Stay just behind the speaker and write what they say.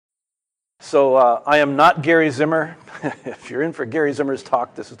So I am not Gary Zimmer. If you're in for Gary Zimmer's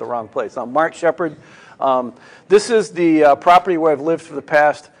talk, this is the wrong place. I'm Mark Shepard. This is the property where I've lived for the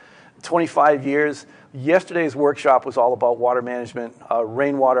past 25 years. Yesterday's workshop was all about water management,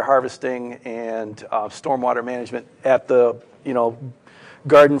 rainwater harvesting, and stormwater management at the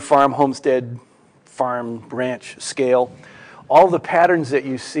garden, farm, homestead, farm, ranch scale. All the patterns that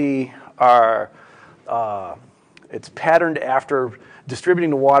you see are it's patterned after distributing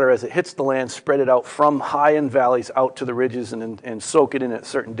the water as it hits the land, spread it out from high end valleys out to the ridges and soak it in at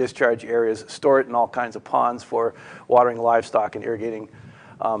certain discharge areas, store it in all kinds of ponds for watering livestock and irrigating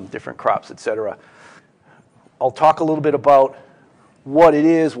different crops, etc. I'll talk a little bit about what it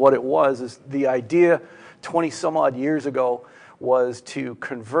is, what it was. Is the idea 20 some odd years ago was to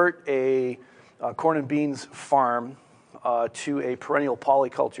convert a corn and beans farm to a perennial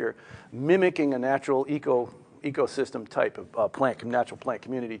polyculture, mimicking a natural ecosystem type of natural plant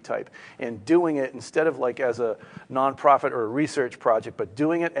community type, and doing it instead of like as a nonprofit or a research project, but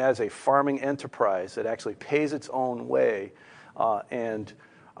doing it as a farming enterprise that actually pays its own way and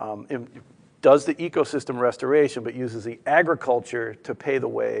does the ecosystem restoration, but uses the agriculture to pay the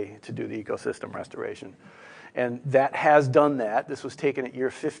way to do the ecosystem restoration. And that has done that. This was taken at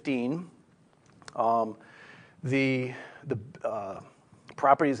year 15. The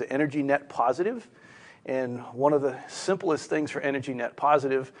property is energy net positive. And one of the simplest things for energy net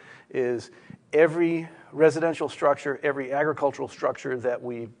positive is every residential structure, every agricultural structure that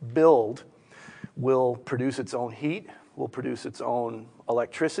we build will produce its own heat, will produce its own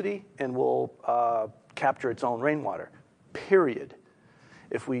electricity, and will capture its own rainwater, period.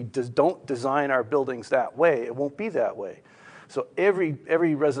 If we don't design our buildings that way, it won't be that way. So every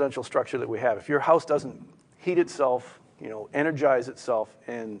residential structure that we have, if your house doesn't heat itself, energize itself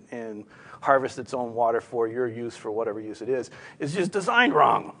and harvest its own water for your use, for whatever use it is just designed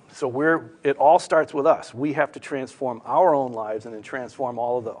wrong. So it all starts with us. We have to transform our own lives and then transform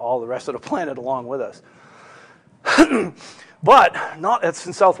all the rest of the planet along with us. But it's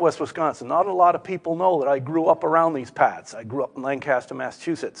in Southwest Wisconsin. Not a lot of people know that I grew up around these paths. I grew up in Lancaster,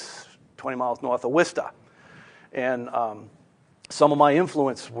 Massachusetts, 20 miles north of Worcester. And some of my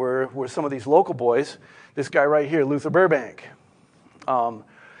influence were some of these local boys. This guy right here, Luther Burbank.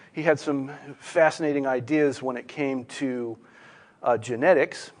 He had some fascinating ideas when it came to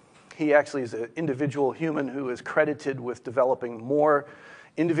genetics. He actually is an individual human who is credited with developing more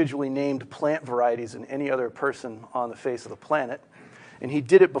individually named plant varieties than any other person on the face of the planet. And he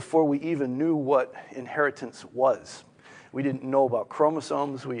did it before we even knew what inheritance was. We didn't know about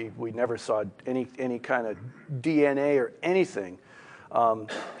chromosomes. We never saw any kind of DNA or anything.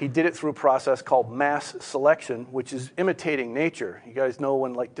 He did it through a process called mass selection, which is imitating nature. You guys know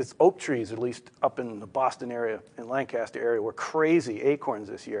when like this oak trees, at least up in the Boston area, in Lancaster area, were crazy acorns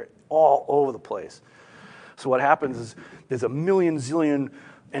this year, all over the place. So what happens is there's a million, zillion,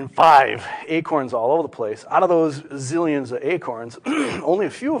 and 5 acorns all over the place. Out of those zillions of acorns, only a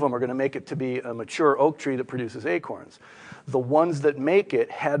few of them are going to make it to be a mature oak tree that produces acorns. The ones that make it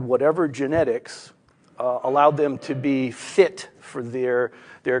had whatever genetics allowed them to be fit for their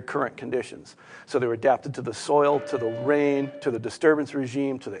current conditions. So they were adapted to the soil, to the rain, to the disturbance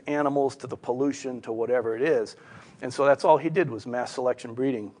regime, to the animals, to the pollution, to whatever it is. And so that's all he did was mass selection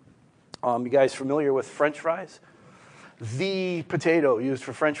breeding. You guys familiar with French fries? The potato used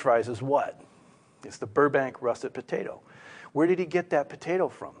for French fries is what? It's the Burbank russet potato. Where did he get that potato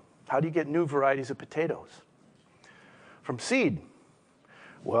from? How do you get new varieties of potatoes? From seed.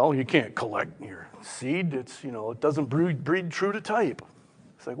 Well, you can't collect your seed. It's, it doesn't breed true to type.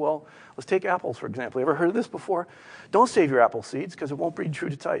 It's like, well, let's take apples, for example. You ever heard of this before? Don't save your apple seeds because it won't breed true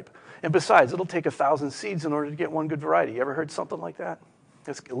to type. And besides, it'll take 1,000 seeds in order to get one good variety. You ever heard something like that?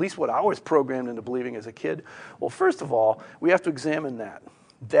 That's at least what I was programmed into believing as a kid. Well, first of all, we have to examine that.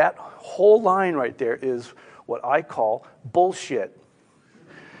 That whole line right there is what I call bullshit.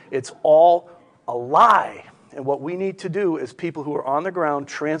 It's all a lie. And what we need to do as people who are on the ground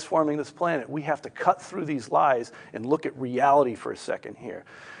transforming this planet, we have to cut through these lies and look at reality for a second here.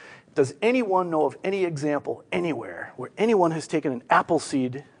 Does anyone know of any example anywhere where anyone has taken an apple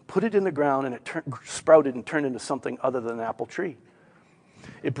seed, put it in the ground, and it sprouted and turned into something other than an apple tree?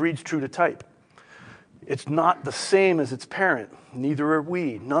 It breeds true to type. It's not the same as its parent. Neither are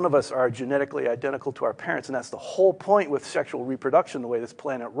we. None of us are genetically identical to our parents, and that's the whole point with sexual reproduction, the way this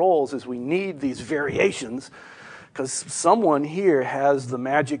planet rolls, is we need these variations because someone here has the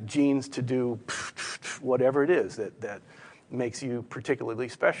magic genes to do whatever it is that makes you particularly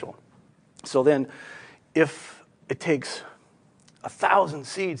special. So then if it takes 1,000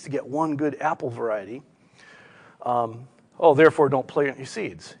 seeds to get one good apple variety, oh, therefore don't plant your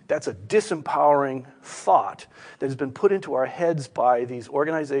seeds. That's a disempowering thought that has been put into our heads by these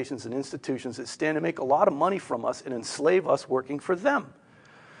organizations and institutions that stand to make a lot of money from us and enslave us working for them.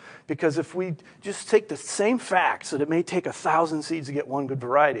 Because if we just take the same facts that it may take 1,000 seeds to get one good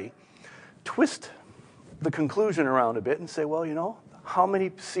variety, twist the conclusion around a bit and say, well, you know, how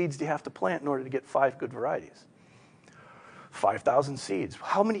many seeds do you have to plant in order to get 5 good varieties? 5,000 seeds.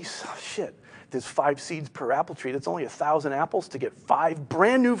 How many, shit, there's 5 seeds per apple tree. That's only 1,000 apples to get 5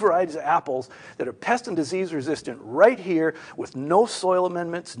 brand new varieties of apples that are pest and disease resistant right here with no soil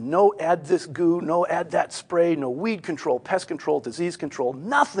amendments, no add this goo, no add that spray, no weed control, pest control, disease control,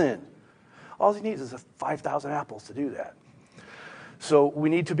 nothing. All he needs is 5,000 apples to do that. So we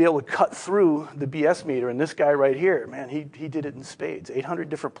need to be able to cut through the BS meter. And this guy right here, man, he did it in spades. 800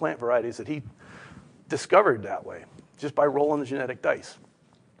 different plant varieties that he discovered that way, just by rolling the genetic dice.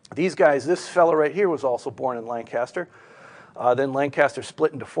 These guys, this fella right here was also born in Lancaster. Then Lancaster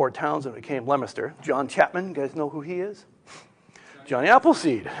split into 4 towns and it became Leominster. John Chapman, you guys know who he is? Johnny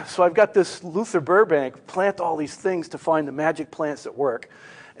Appleseed. So I've got this Luther Burbank plant all these things to find the magic plants that work.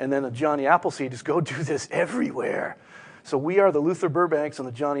 And then the Johnny Appleseed is go do this everywhere. So we are the Luther Burbanks and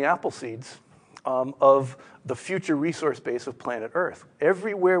the Johnny Appleseeds of the future resource base of planet Earth.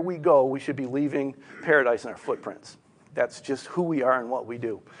 Everywhere we go, we should be leaving paradise in our footprints. That's just who we are and what we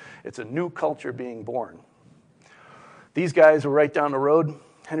do. It's a new culture being born. These guys were right down the road.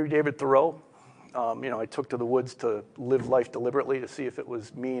 Henry David Thoreau. I took to the woods to live life deliberately to see if it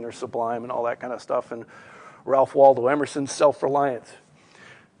was mean or sublime and all that kind of stuff. And Ralph Waldo Emerson's self-reliance.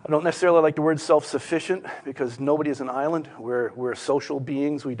 I don't necessarily like the word self-sufficient because nobody is an island. We're social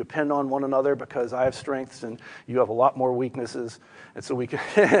beings. We depend on one another because I have strengths and you have a lot more weaknesses. And so we can,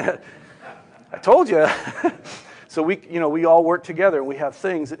 I told you. So we all work together and we have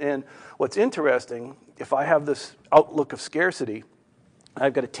things. And what's interesting, if I have this outlook of scarcity,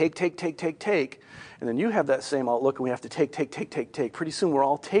 I've got to take, and then you have that same outlook and we have to take. Pretty soon we're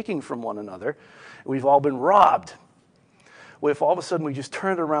all taking from one another. And we've all been robbed. Well, if all of a sudden we just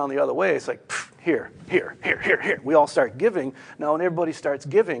turn it around the other way, it's like, here. We all start giving. Now, when everybody starts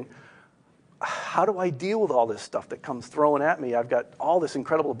giving, how do I deal with all this stuff that comes thrown at me? I've got all this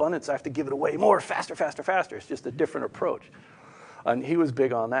incredible abundance. I have to give it away more, faster. It's just a different approach. And he was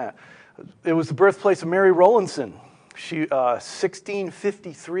big on that. It was the birthplace of Mary Rowlandson. She,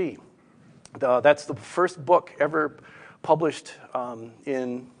 1653. That's the first book ever published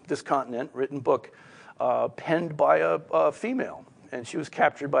in this continent, written book. Penned by a female, and she was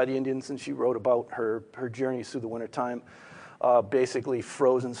captured by the Indians, and she wrote about her journeys through the wintertime, basically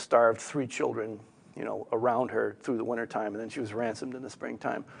frozen, starved, 3 children, around her through the wintertime, and then she was ransomed in the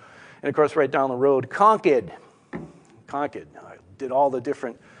springtime. And of course, right down the road, Concord. I did all the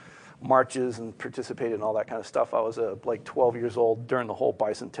different marches and participated in all that kind of stuff. I was like 12 years old during the whole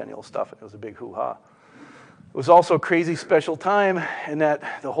bicentennial stuff, and it was a big hoo-ha. It was also a crazy special time in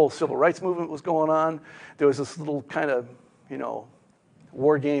that the whole civil rights movement was going on. There was this little kind of,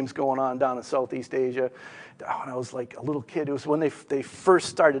 war games going on down in Southeast Asia. When I was like a little kid, it was when they first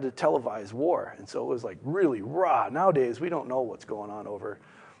started to televise war. And so it was like really raw. Nowadays, we don't know what's going on over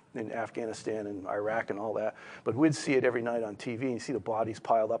in Afghanistan and Iraq and all that. But we'd see it every night on TV and you see the bodies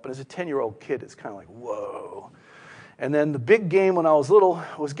piled up. And as a 10-year-old kid, it's kind of like, whoa. And then the big game when I was little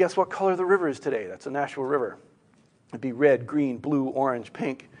was guess what color the river is today? That's a Nashua River. It'd be red, green, blue, orange,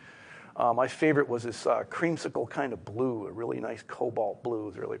 pink. My favorite was this creamsicle kind of blue, a really nice cobalt blue. It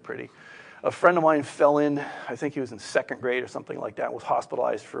was really pretty. A friend of mine fell in, I think he was in 2nd grade or something like that, was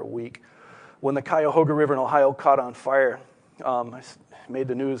hospitalized for a week. When the Cuyahoga River in Ohio caught on fire, I made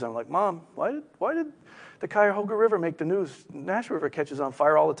the news. I'm like, Mom, why did the Cuyahoga River make the news? The Nashua River catches on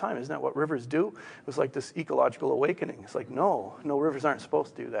fire all the time. Isn't that what rivers do? It was like this ecological awakening. It's like, no, rivers aren't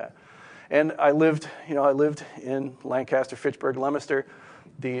supposed to do that. And I lived in Lancaster, Fitchburg, Leominster,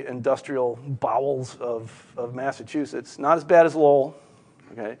 the industrial bowels of Massachusetts. Not as bad as Lowell,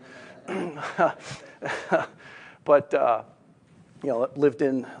 okay? But lived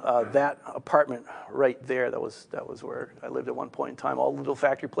in that apartment right there. That was where I lived at one point in time. All little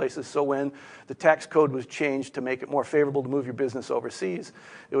factory places. So when the tax code was changed to make it more favorable to move your business overseas,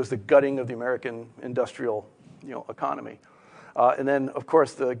 it was the gutting of the American industrial, economy. And then, of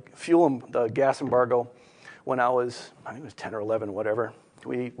course, the gas embargo. When I think it was 10 or 11, whatever.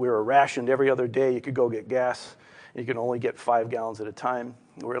 We were rationed every other day. You could go get gas. You could only get 5 gallons at a time.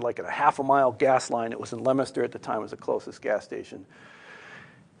 We were like at a half-a-mile gas line. It was in Leominster at the time. It was the closest gas station.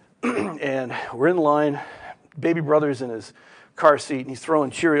 And we're in line. Baby brother's in his car seat, and he's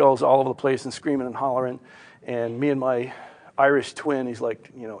throwing Cheerios all over the place and screaming and hollering. And me and my Irish twin, he's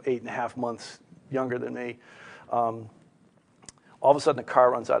like 8.5 months younger than me. All of a sudden, the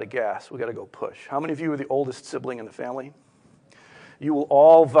car runs out of gas. We got to go push. How many of you are the oldest sibling in the family? You will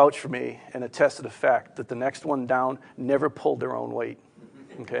all vouch for me and attest to the fact that the next one down never pulled their own weight,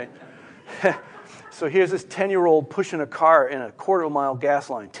 okay? So here's this 10-year-old pushing a car in a quarter-mile gas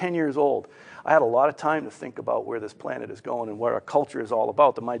line, 10 years old. I had a lot of time to think about where this planet is going and what our culture is all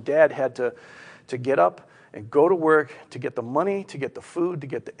about. And my dad had to get up and go to work to get the money, to get the food, to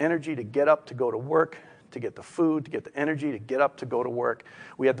get the energy, to get up, to go to work, to get the food, to get the energy, to get up, to go to work.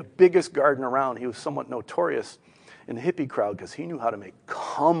 We had the biggest garden around. He was somewhat notorious in the hippie crowd because he knew how to make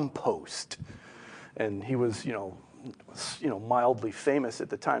compost. And he was, mildly famous at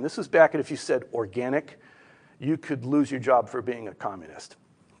the time. This was back if you said organic, you could lose your job for being a communist.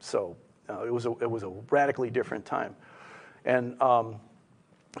 So it was a radically different time. And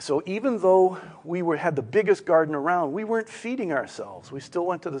so even though we had the biggest garden around, we weren't feeding ourselves. We still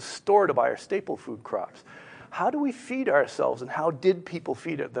went to the store to buy our staple food crops. How do we feed ourselves, and how did people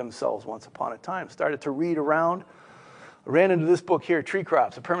feed themselves once upon a time? Started to read around. I ran into this book here, Tree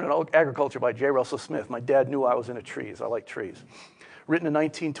Crops, A Permanent Agriculture by J. Russell Smith. My dad knew I was into trees. I like trees. Written in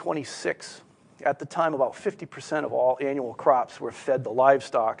 1926. At the time, about 50% of all annual crops were fed the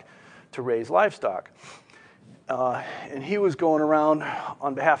livestock to raise livestock. And he was going around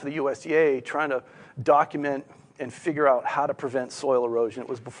on behalf of the USDA trying to document and figure out how to prevent soil erosion. It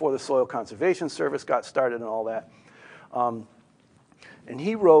was before the Soil Conservation Service got started and all that. And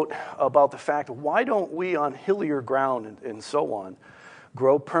he wrote about the fact, why don't we on hillier ground and so on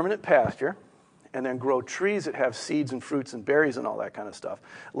grow permanent pasture and then grow trees that have seeds and fruits and berries and all that kind of stuff.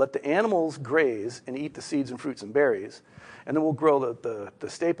 Let the animals graze and eat the seeds and fruits and berries, and then we'll grow the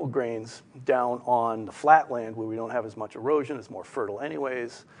staple grains down on the flat land where we don't have as much erosion, it's more fertile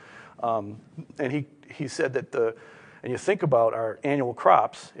anyways. And he said that and you think about our annual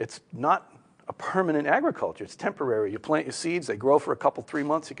crops, it's not a permanent agriculture, it's temporary. You plant your seeds, they grow for 3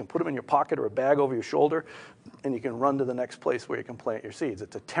 months, you can put them in your pocket or a bag over your shoulder, and you can run to the next place where you can plant your seeds.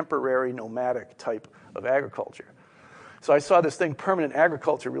 It's a temporary, nomadic type of agriculture. So I saw this thing, permanent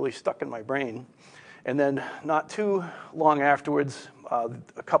agriculture, really stuck in my brain. And then not too long afterwards,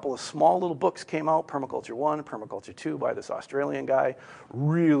 a couple of small little books came out, Permaculture 1, Permaculture 2 by this Australian guy.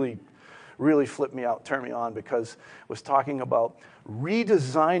 Really flipped me out, turned me on, because it was talking about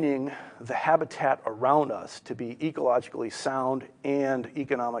redesigning the habitat around us to be ecologically sound and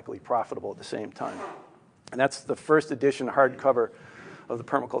economically profitable at the same time. And that's the first edition hardcover of the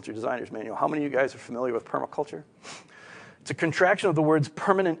Permaculture Designer's Manual. How many of you guys are familiar with permaculture? It's a contraction of the words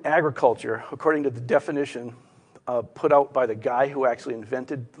permanent agriculture, according to the definition put out by the guy who actually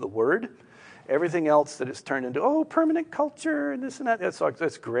invented the word. Everything else that it's turned into, permanent culture and this and that,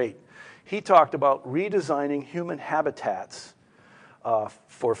 that's great. He talked about redesigning human habitats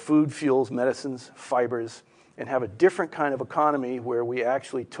for food, fuels, medicines, fibers, and have a different kind of economy where we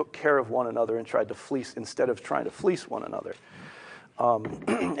actually took care of one another and tried to fleece instead of trying to fleece one another.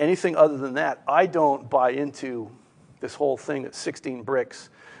 Anything other than that, I don't buy into this whole thing that's 16 bricks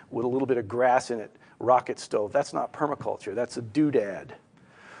with a little bit of grass in it, rocket stove. That's not permaculture. That's a doodad.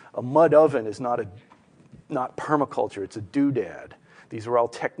 A mud oven is not permaculture. It's a doodad. These are all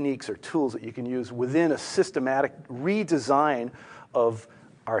techniques or tools that you can use within a systematic redesign of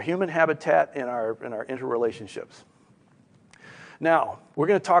our human habitat and our interrelationships. Now, we're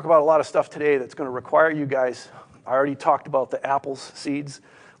going to talk about a lot of stuff today that's going to require you guys. I already talked about the apples, seeds,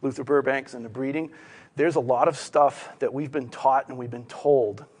 Luther Burbanks, and the breeding. There's a lot of stuff that we've been taught and we've been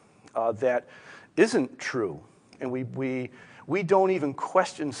told that isn't true. And we don't even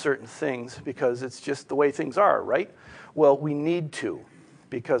question certain things because it's just the way things are, right? Well, we need to,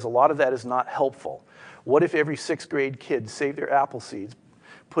 because a lot of that is not helpful. What if every 6th grade kid saved their apple seeds,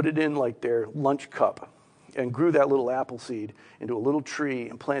 put it in like their lunch cup, and grew that little apple seed into a little tree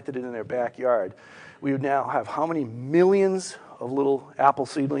and planted it in their backyard? We would now have how many millions of little apple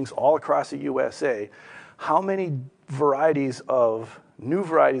seedlings all across the USA? How many new varieties of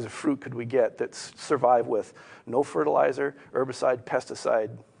fruit could we get that survive with no fertilizer, herbicide,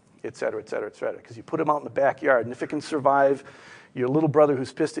 pesticide, et cetera, et cetera, et cetera? Because you put them out in the backyard, and if it can survive your little brother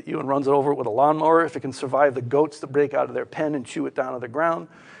who's pissed at you and runs it over with a lawnmower, if it can survive the goats that break out of their pen and chew it down to the ground,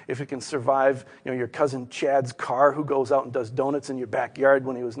 if it can survive your cousin Chad's car who goes out and does donuts in your backyard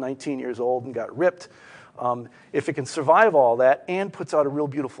when he was 19 years old and got ripped, if it can survive all that and puts out a real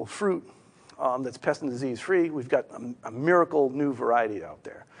beautiful fruit that's pest and disease free, we've got a miracle new variety out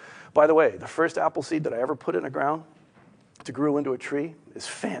there. By the way, the first apple seed that I ever put in the ground to grow into a tree is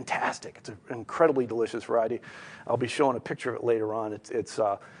fantastic. It's an incredibly delicious variety. I'll be showing a picture of it later on.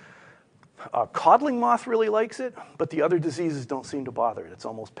 Codling moth really likes it, but the other diseases don't seem to bother it. It's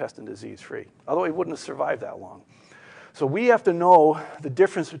almost pest and disease free. Although it wouldn't have survived that long. So we have to know the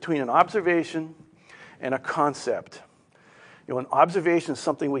difference between an observation and a concept. You know, an observation is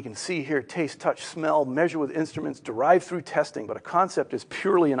something we can see, hear, taste, touch, smell, measure with instruments, derive through testing, but a concept is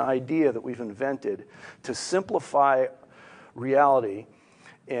purely an idea that we've invented to simplify reality.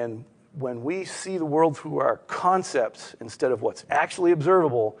 And when we see the world through our concepts instead of what's actually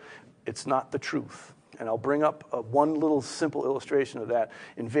observable, it's not the truth. And I'll bring up one little simple illustration of that.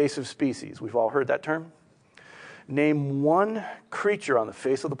 Invasive species. We've all heard that term? Name one creature on the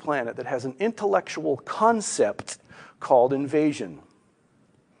face of the planet that has an intellectual concept called invasion.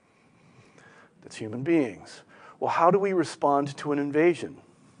 That's human beings. Well, how do we respond to an invasion?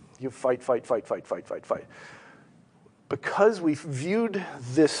 You fight, fight, fight, fight, fight, fight, fight. Because we've viewed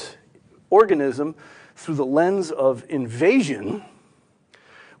this organism through the lens of invasion,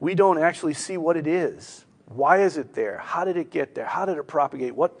 we don't actually see what it is. Why is it there? How did it get there? How did it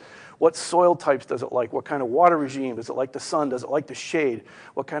propagate? What soil types does it like? What kind of water regime? Does it like the sun? Does it like the shade?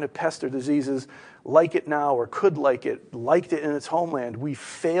 What kind of pests or diseases like it now or could like it, liked it in its homeland? We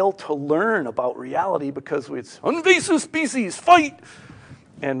fail to learn about reality because it's invasive species, fight!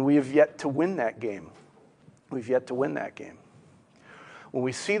 And we have yet to win that game. We've yet to win that game. When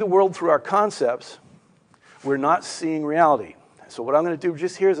we see the world through our concepts, we're not seeing reality. So what I'm going to do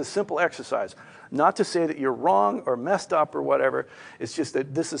just here is a simple exercise. Not to say that you're wrong or messed up or whatever. It's just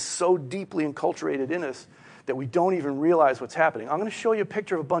that this is so deeply enculturated in us that we don't even realize what's happening. I'm going to show you a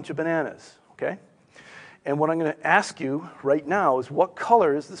picture of a bunch of bananas, okay? And what I'm going to ask you right now is what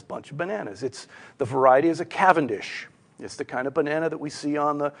color is this bunch of bananas? The variety is a Cavendish. It's the kind of banana that we see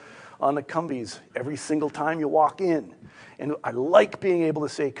on the Cumbies every single time you walk in. And I like being able to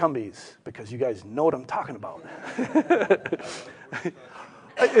say Cumbies because you guys know what I'm talking about.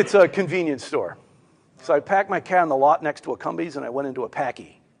 It's a convenience store. So I packed my cat on the lot next to a Cumbies and I went into a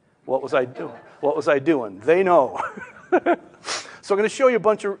Packy. What was I doing? What was I doing? They know. So I'm going to show you a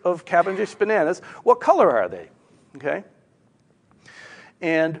bunch of Cavendish bananas. What color are they? Okay?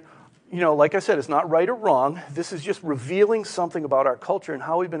 And, you know, like I said, it's not right or wrong. This is just revealing something about our culture and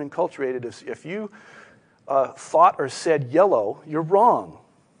how we've been enculturated. If you thought or said yellow, you're wrong.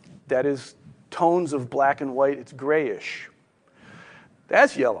 That is tones of black and white. It's grayish.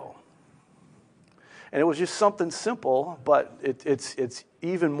 That's yellow. And it was just something simple, but it's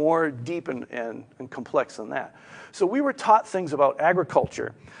even more deep and complex than that. So we were taught things about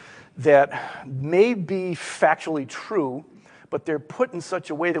agriculture that may be factually true, but they're put in such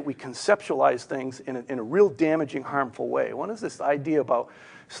a way that we conceptualize things in a real damaging, harmful way. One is this idea about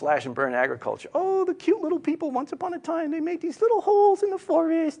slash and burn agriculture. Oh, the cute little people, once upon a time, they made these little holes in the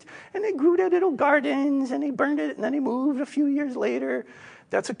forest, and they grew their little gardens, and they burned it, and then they moved a few years later.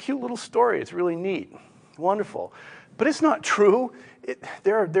 That's a cute little story. It's really neat. Wonderful. But it's not true.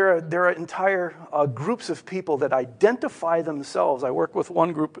 There are entire groups of people that identify themselves. I work with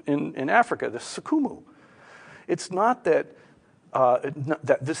one group in Africa, the Sukumu. It's not that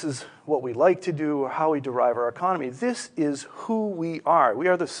this is what we like to do or how we derive our economy. This is who we are. We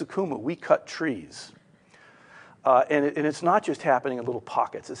are the Sukumu. We cut trees. And it's not just happening in little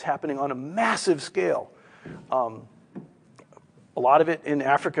pockets. It's happening on a massive scale. A lot of it in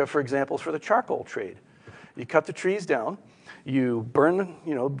Africa, for example, is for the charcoal trade. You cut the trees down, you burn,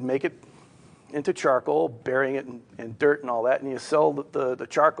 make it into charcoal, burying it in dirt and all that, and you sell the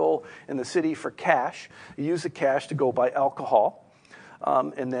charcoal in the city for cash. You use the cash to go buy alcohol,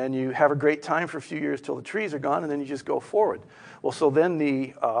 and then you have a great time for a few years till the trees are gone, and then you just go forward. Well, so then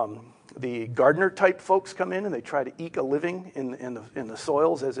the gardener-type folks come in, and they try to eke a living in the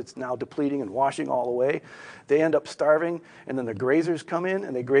soils as it's now depleting and washing all away. They end up starving, and then the grazers come in,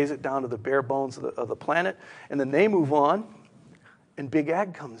 and they graze it down to the bare bones of the planet, and then they move on, and Big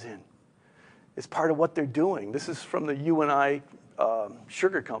Ag comes in. It's part of what they're doing. This is from the UNI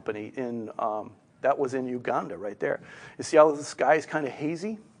sugar company that was in Uganda right there. You see how the sky is kind of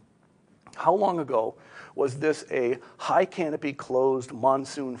hazy? How long ago was this a high canopy closed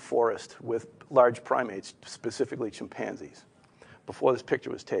monsoon forest with large primates, specifically chimpanzees, before this picture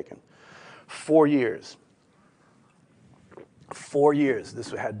was taken? 4 years. 4 years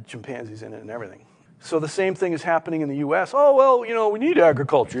this had chimpanzees in it and everything. So the same thing is happening in the U.S. Oh, well, we need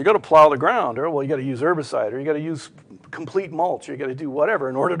agriculture. You got to plow the ground, or well, you got to use herbicide, or you got to use complete mulch, or you got to do whatever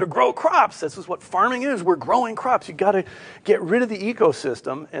in order to grow crops. This is what farming is. We're growing crops. You got to get rid of the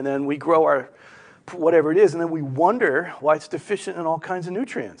ecosystem, and then we grow our whatever it is, and then we wonder why it's deficient in all kinds of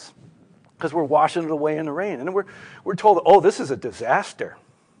nutrients because we're washing it away in the rain. And then we're told, oh, this is a disaster.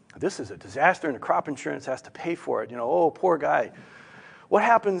 This is a disaster, and the crop insurance has to pay for it. Oh, poor guy. What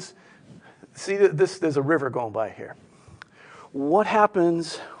happens? See, there's a river going by here. What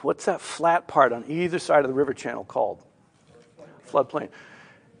happens? What's that flat part on either side of the river channel called? floodplain.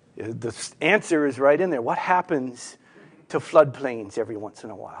 The answer is right in there. What happens to floodplains every once in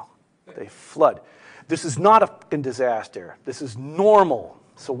a while? They flood. This is not a fucking disaster. This is normal.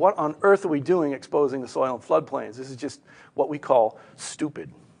 So what on earth are we doing exposing the soil in floodplains? This is just what we call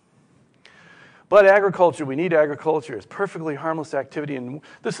stupid. But agriculture, we need agriculture. It's perfectly harmless activity, and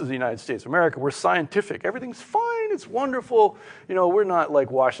this is the United States of America. We're scientific. Everything's fine. It's wonderful. You know, we're not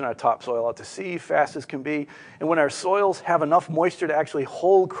like washing our topsoil out to sea fast as can be. And when our soils have enough moisture to actually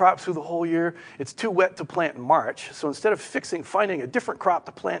hold crops through the whole year, it's too wet to plant in March. So instead of finding a different crop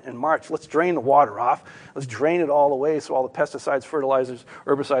to plant in March, let's drain the water off. Let's drain it all away so all the pesticides, fertilizers,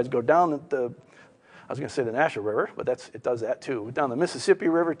 herbicides go down I was going to say the National River, but it does that too. Down the Mississippi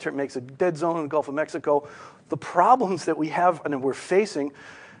River, makes a dead zone in the Gulf of Mexico. The problems that we have and we're facing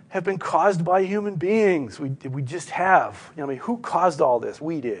have been caused by human beings. We just have. I mean, who caused all this?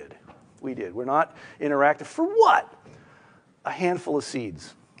 We did. We did. We're not interactive. For what? A handful of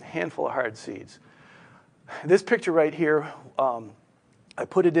seeds, a handful of hard seeds. This picture right here, I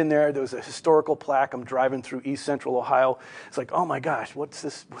put it in there. There was a historical plaque. I'm driving through East Central Ohio. It's like, oh my gosh, what's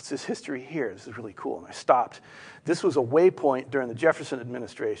this history here? This is really cool. And I stopped. This was a waypoint during the Jefferson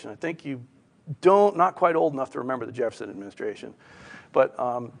administration. I think not quite old enough to remember the Jefferson administration, but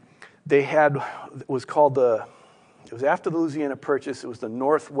it was after the Louisiana Purchase. It was the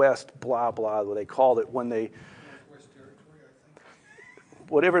Northwest blah blah, what they called it when they,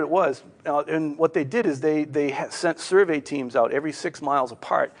 whatever it was. And what they did is they sent survey teams out every 6 miles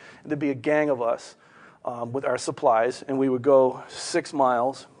apart. And there'd be a gang of us with our supplies, and we would go 6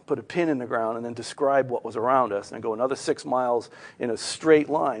 miles, put a pin in the ground, and then describe what was around us, and then go another 6 miles in a straight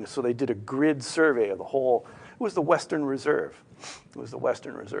line. So they did a grid survey of the whole. It was the Western Reserve. It was the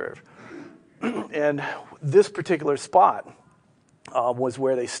Western Reserve. And this particular spot was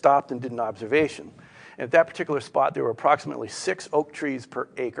where they stopped and did an observation. At that particular spot, there were approximately 6 oak trees per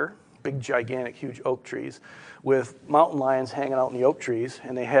acre, big, gigantic, huge oak trees, with mountain lions hanging out in the oak trees,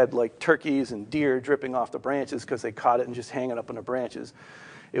 and they had like turkeys and deer dripping off the branches because they caught it and just hanging up in the branches.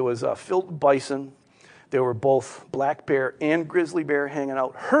 It was filled with bison. There were both black bear and grizzly bear hanging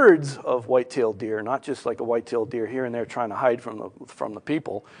out, herds of white-tailed deer, not just like a white-tailed deer here and there trying to hide from the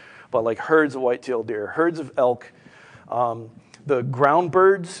people, but like herds of white-tailed deer, herds of elk, the ground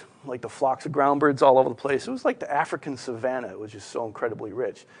birds, like the flocks of ground birds all over the place. It was like the African savanna. It was just so incredibly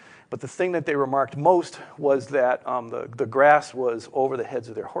rich. But the thing that they remarked most was that the grass was over the heads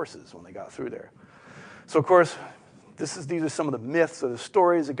of their horses when they got through there. So, of course, these are some of the myths or the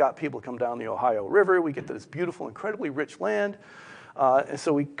stories that got people to come down the Ohio River. We get to this beautiful, incredibly rich land. And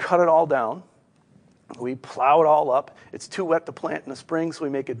so we cut it all down. We plow it all up. It's too wet to plant in the spring, so we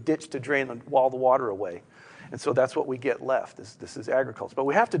make a ditch to drain all the water away. And so that's what we get left. This is agriculture. But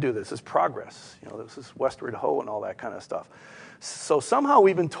we have to do this. This is progress. This is westward ho and all that kind of stuff. So somehow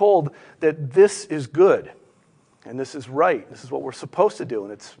we've been told that this is good and this is right. This is what we're supposed to do,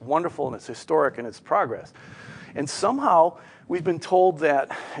 and it's wonderful and it's historic and it's progress. And somehow we've been told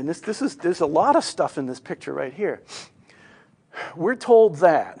that, and there's a lot of stuff in this picture right here. We're told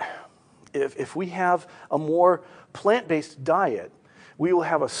that if we have a more plant-based diet, we will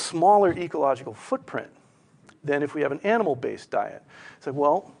have a smaller ecological footprint than if we have an animal-based diet. It's like,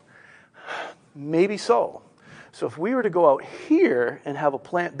 well, maybe so. So if we were to go out here and have a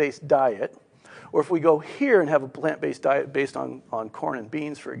plant-based diet, or if we go here and have a plant-based diet based on corn and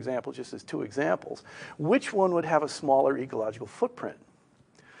beans, for example, just as 2 examples, which one would have a smaller ecological footprint?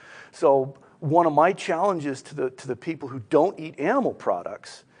 So one of my challenges to the people who don't eat animal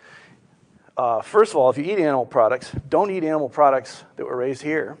products, first of all, if you eat animal products, don't eat animal products that were raised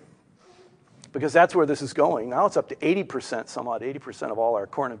here, because that's where this is going. Now it's up to 80%, some odd 80% of all our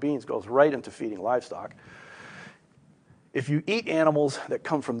corn and beans goes right into feeding livestock. If you eat animals that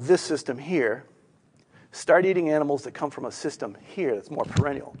come from this system here, start eating animals that come from a system here that's more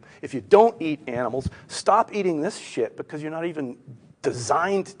perennial. If you don't eat animals, stop eating this shit because you're not even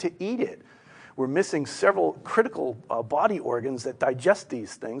designed to eat it. We're missing several critical body organs that digest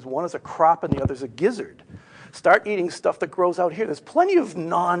these things. One is a crop and the other is a gizzard. Start eating stuff that grows out here. There's plenty of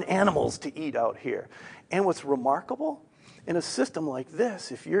non-animals to eat out here. And what's remarkable, in a system like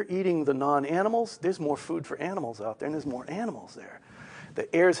this, if you're eating the non-animals, there's more food for animals out there, and there's more animals there.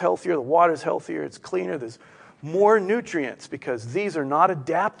 The air's healthier, the water's healthier, it's cleaner, there's more nutrients because these are not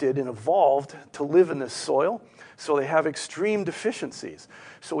adapted and evolved to live in this soil, so they have extreme deficiencies.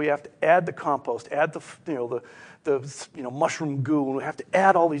 So we have to add the compost, add the mushroom goo, and we have to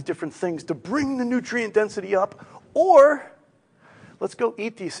add all these different things to bring the nutrient density up, or let's go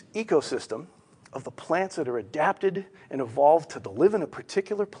eat this ecosystem of the plants that are adapted and evolved to live in a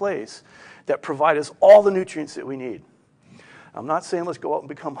particular place that provide us all the nutrients that we need. I'm not saying let's go out and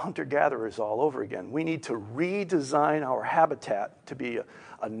become hunter-gatherers all over again. We need to redesign our habitat to be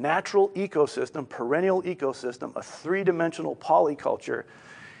a natural ecosystem, perennial ecosystem, a three-dimensional polyculture,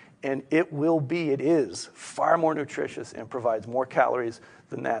 and it is far more nutritious and provides more calories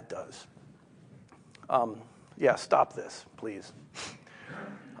than that does. Yeah, stop this, please.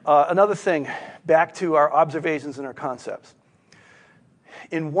 Another thing, back to our observations and our concepts.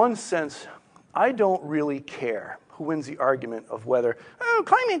 In one sense, I don't really care who wins the argument of whether, oh,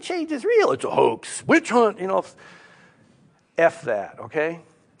 climate change is real, it's a hoax, witch hunt, F that, okay?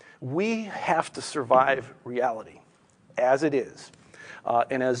 We have to survive reality as it is.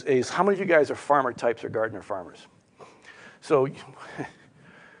 And as how many of you guys are farmer types or gardener farmers? So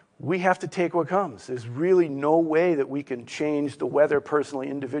we have to take what comes. There's really no way that we can change the weather personally,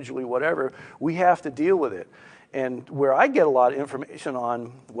 individually, whatever. We have to deal with it. And where I get a lot of information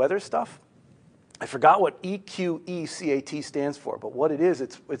on weather stuff, I forgot what EQECAT stands for, but what it is,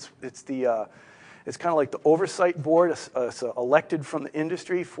 it's kind of like the oversight board elected from the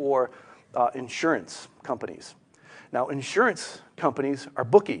industry for insurance companies. Now, insurance companies are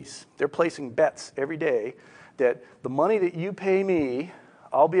bookies. They're placing bets every day that the money that you pay me,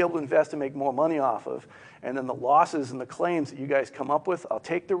 I'll be able to invest and make more money off of, and then the losses and the claims that you guys come up with, I'll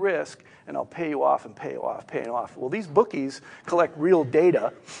take the risk, and I'll pay you off and pay you off, pay you off. Well, these bookies collect real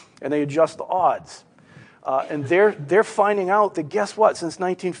data, and they adjust the odds. And they're finding out that, guess what? Since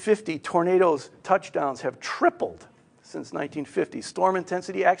 1950, tornadoes, touchdowns have tripled since 1950. Storm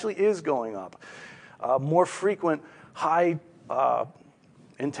intensity actually is going up. More frequent, high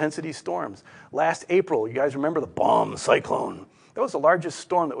intensity storms. Last April, you guys remember the bomb cyclone? That was the largest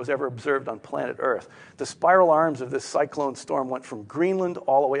storm that was ever observed on planet Earth. The spiral arms of this cyclone storm went from Greenland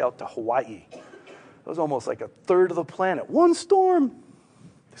all the way out to Hawaii. It was almost like a third of the planet. One storm.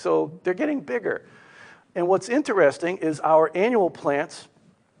 So they're getting bigger. And what's interesting is our annual plants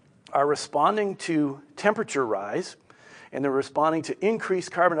are responding to temperature rise, and they're responding to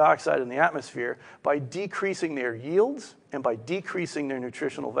increased carbon dioxide in the atmosphere by decreasing their yields and by decreasing their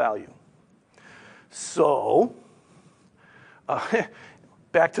nutritional value. So,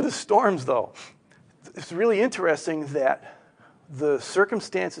 back to the storms, though. It's really interesting that the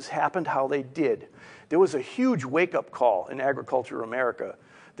circumstances happened how they did. There was a huge wake-up call in agriculture America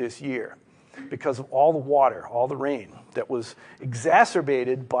this year because of all the water, all the rain that was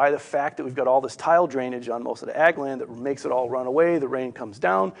exacerbated by the fact that we've got all this tile drainage on most of the ag land that makes it all run away. The rain comes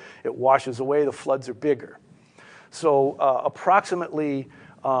down, it washes away, the floods are bigger. So approximately,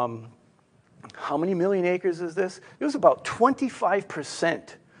 how many million acres is this? It was about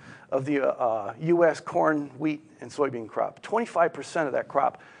 25% of the U.S. corn, wheat, and soybean crop. 25% of that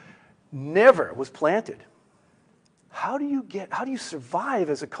crop never was planted. How do you survive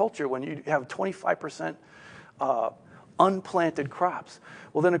as a culture when you have 25% unplanted crops?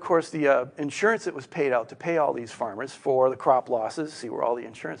 Well, then, of course, the insurance that was paid out to pay all these farmers for the crop losses, see where all the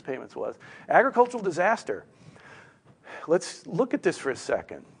insurance payments was, agricultural disaster. Let's look at this for a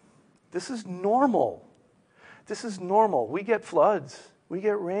second. This is normal. This is normal. We get floods, we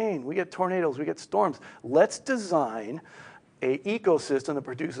get rain, we get tornadoes, we get storms. Let's design an ecosystem that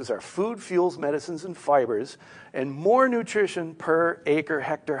produces our food, fuels, medicines, and fibers, and more nutrition per acre,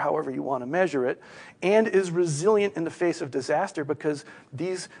 hectare, however you want to measure it, and is resilient in the face of disaster because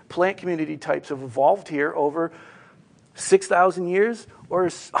these plant community types have evolved here over 6,000 years or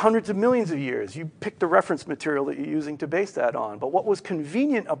hundreds of millions of years. You pick the reference material that you're using to base that on. But what was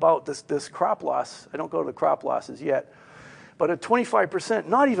convenient about this crop loss, I don't go to the crop losses yet, but at 25%,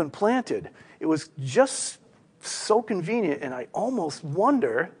 not even planted, it was just so convenient, and I almost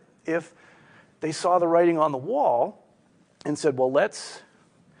wonder if they saw the writing on the wall and said, well, let's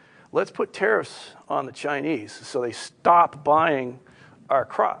put tariffs on the Chinese so they stop buying our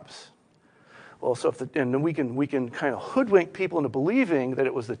crops. Well, so and then we can kind of hoodwink people into believing that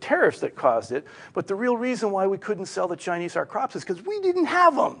it was the tariffs that caused it, but the real reason why we couldn't sell the Chinese our crops is because we didn't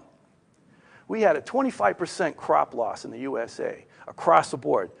have them. We had a 25% crop loss in the USA across the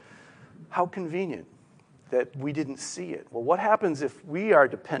board. How convenient that we didn't see it. Well, what happens if we are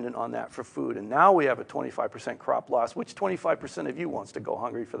dependent on that for food, and now we have a 25% crop loss? Which 25% of you wants to go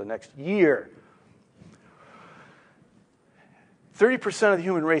hungry for the next year? 30% of the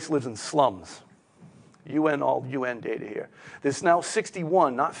human race lives in slums. all UN data here. There's now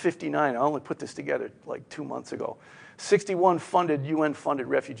 61, not 59. I only put this together like 2 months ago. 61 UN-funded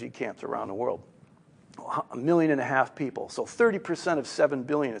refugee camps around the world. 1.5 million people. So 30% of 7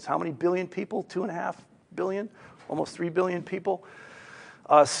 billion is how many billion people? 2.5 billion? Almost 3 billion people.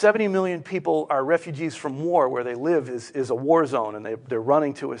 70 million people are refugees from war. Where they live is a war zone, and they're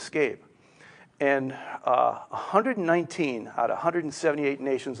running to escape. And 119 out of 178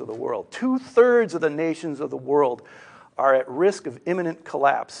 nations of the world, 2/3 of the nations of the world are at risk of imminent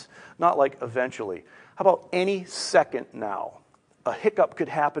collapse, not like eventually. How about any second now? A hiccup could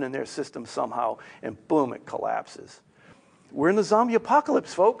happen in their system somehow, and boom, it collapses. We're in the zombie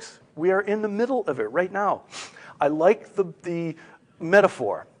apocalypse, folks. We are in the middle of it right now. I like the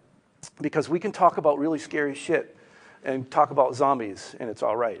metaphor because we can talk about really scary shit and talk about zombies, and it's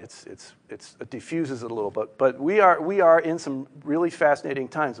all right. It diffuses it a little bit. But we are in some really fascinating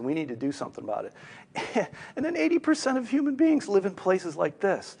times, and we need to do something about it. And then 80% of human beings live in places like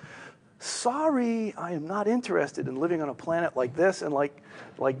this. Sorry, I am not interested in living on a planet like this and like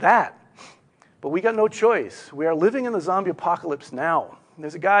that. But we got no choice. We are living in the zombie apocalypse now.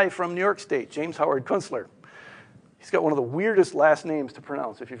 There's a guy from New York State, James Howard Kunstler. He's got one of the weirdest last names to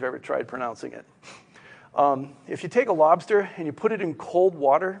pronounce if you've ever tried pronouncing it. If you take a lobster and you put it in cold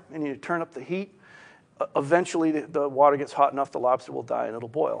water and you turn up the heat, eventually the water gets hot enough, the lobster will die and it'll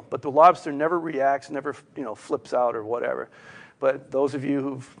boil. But the lobster never reacts, never flips out or whatever. But those of you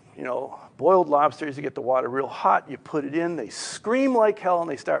who've boiled lobsters, you get the water real hot, you put it in, they scream like hell, and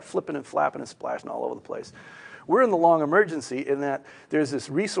they start flipping and flapping and splashing all over the place. We're in the long emergency in that there's this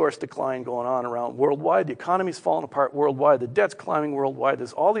resource decline going on around worldwide. The economy's falling apart worldwide. The debt's climbing worldwide.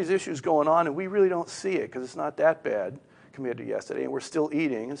 There's all these issues going on, and we really don't see it because it's not that bad compared to yesterday. And we're still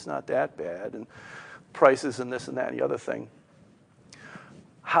eating. It's not that bad. And prices and this and that and the other thing.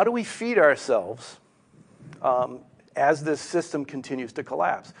 How do we feed ourselves as this system continues to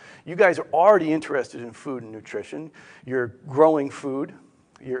collapse? You guys are already interested in food and nutrition. You're growing food.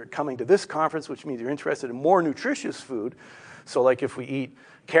 You're coming to this conference, which means you're interested in more nutritious food. So like if we eat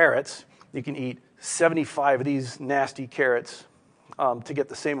carrots, you can eat 75 of these nasty carrots to get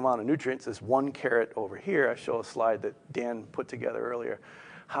the same amount of nutrients as one carrot over here. I show a slide that Dan put together earlier.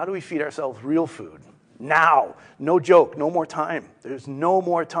 How do we feed ourselves real food? Now. No joke. No more time. There's no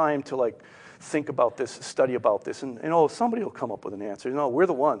more time to think about this, study about this, and somebody will come up with an answer. No, we're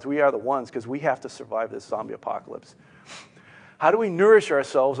the ones. We are the ones because we have to survive this zombie apocalypse. How do we nourish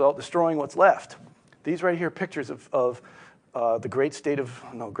ourselves without destroying what's left? These right here are pictures of the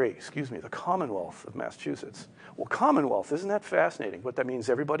the Commonwealth of Massachusetts. Well, Commonwealth, isn't that fascinating? What that means,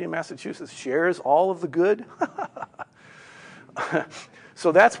 everybody in Massachusetts shares all of the good?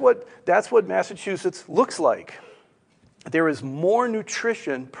 So that's what Massachusetts looks like. There is more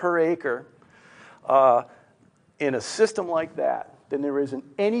nutrition per acre in a system like that than there is in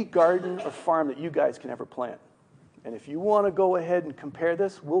any garden or farm that you guys can ever plant. And if you want to go ahead and compare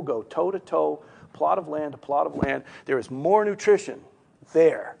this, we'll go toe to toe, plot of land to plot of land. There is more nutrition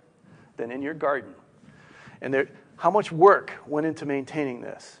there than in your garden. And how much work went into maintaining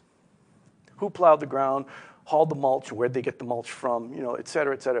this? Who plowed the ground, hauled the mulch, where'd they get the mulch from, et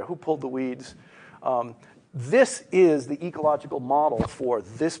cetera, et cetera. Who pulled the weeds? This is the ecological model for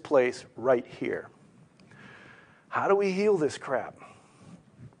this place right here. How do we heal this crap?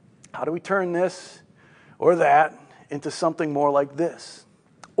 How do we turn this or that into something more like this?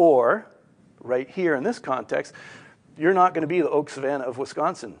 Or, right here in this context, you're not going to be the oak savanna of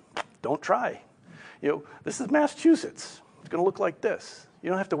Wisconsin. Don't try. This is Massachusetts. It's going to look like this. You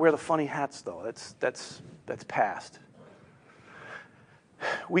don't have to wear the funny hats, though. That's past.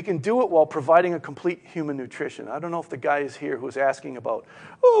 We can do it while providing a complete human nutrition. I don't know if the guy is here who's asking about,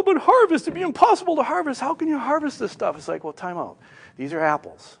 but harvest, it'd be impossible to harvest. How can you harvest this stuff? It's like, well, time out. These are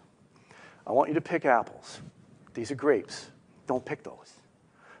apples. I want you to pick apples. These are grapes. Don't pick those.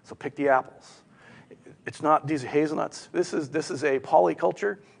 So pick the apples. It's not, these are hazelnuts. This is a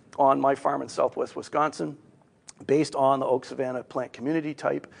polyculture on my farm in southwest Wisconsin based on the oak savanna plant community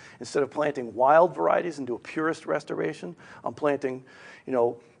type. Instead of planting wild varieties and do a purist restoration, I'm planting,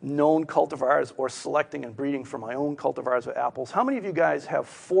 known cultivars or selecting and breeding from my own cultivars of apples. How many of you guys have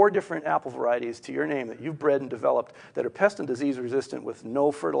 4 different apple varieties to your name that you've bred and developed that are pest and disease resistant with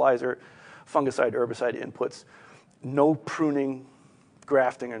no fertilizer, fungicide, herbicide inputs, no pruning,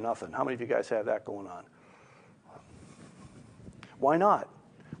 grafting, or nothing? How many of you guys have that going on? Why not?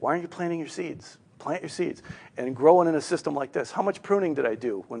 Why aren't you planting your seeds? Plant your seeds and growing in a system like this. How much pruning did I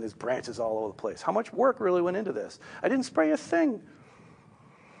do when there's branches all over the place? How much work really went into this? I didn't spray a thing.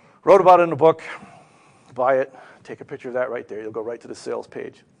 Wrote about it in a book. Buy it. Take a picture of that right there. You'll go right to the sales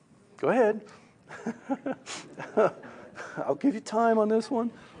page. Go ahead. I'll give you time on this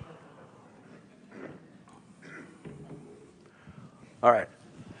one. All right.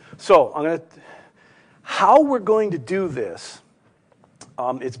 So how we're going to do this,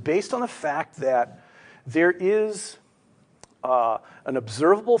 it's based on the fact that there is an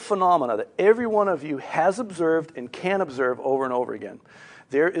observable phenomena that every one of you has observed and can observe over and over again.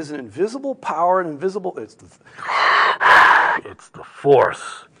 There is an invisible power, it's the force.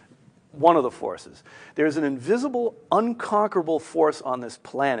 One of the forces. There's an invisible, unconquerable force on this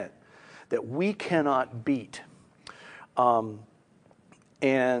planet that we cannot beat.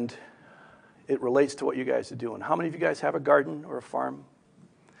 And it relates to what you guys are doing. How many of you guys have a garden or a farm?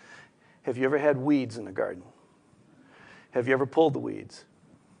 Have you ever had weeds in the garden? Have you ever pulled the weeds?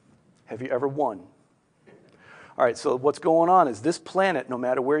 Have you ever won? All right, so what's going on is this planet, no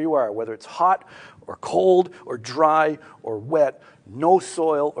matter where you are, whether it's hot or cold or dry or wet, no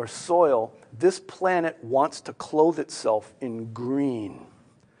soil or soil, this planet wants to clothe itself in green.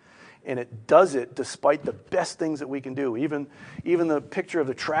 And it does it despite the best things that we can do. Even the picture of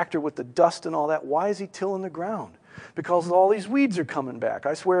the tractor with the dust and all that, why is he tilling the ground? Because all these weeds are coming back.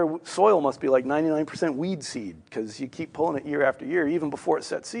 I swear soil must be like 99% weed seed, because you keep pulling it year after year, even before it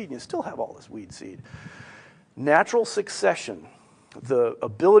sets seed, and you still have all this weed seed. Natural succession, the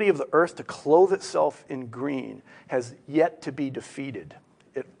ability of the earth to clothe itself in green, has yet to be defeated.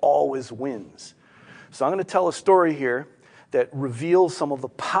 It always wins. So I'm going to tell a story here that reveals some of the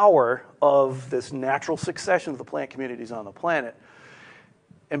power of this natural succession of the plant communities on the planet.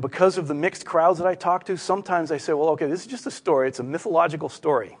 And because of the mixed crowds that I talk to, sometimes I say, well, okay, this is just a story. It's a mythological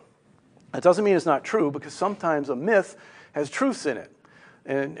story. That doesn't mean it's not true, because sometimes a myth has truths in it.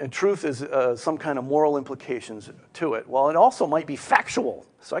 And truth is some kind of moral implications to it. Well, it also might be factual.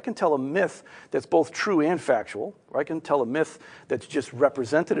 So I can tell a myth that's both true and factual, or I can tell a myth that's just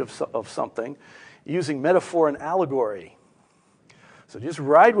representative of something using metaphor and allegory. So just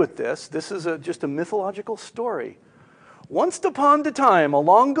ride with this. This is just a mythological story. Once upon a time, a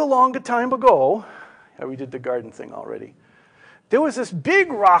long time ago, we did the garden thing already, there was this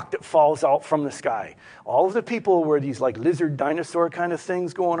big rock that falls out from the sky. All of the people were these like lizard dinosaur kind of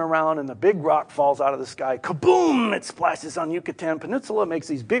things going around, and the big rock falls out of the sky. Kaboom! It splashes on Yucatan Peninsula, makes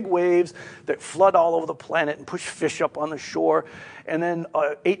these big waves that flood all over the planet and push fish up on the shore. And then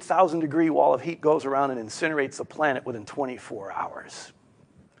an 8,000 degree wall of heat goes around and incinerates the planet within 24 hours.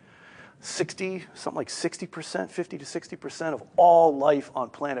 60, something like 60%, 50 to 60% of all life on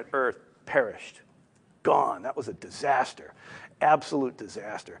planet Earth perished. Gone. That was a disaster. Absolute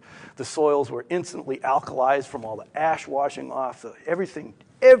disaster. The soils were instantly alkalized from all the ash washing off. Everything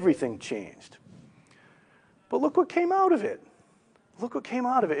changed. But look what came out of it. Look what came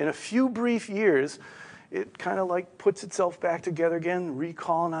out of it. In a few brief years, it kind of like puts itself back together again,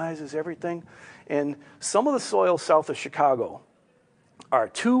 recolonizes everything. And some of the soil south of Chicago are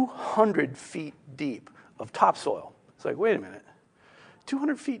 200 feet deep of topsoil. It's like, wait a minute.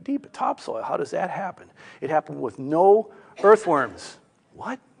 200 feet deep of topsoil, how does that happen? It happened with no earthworms.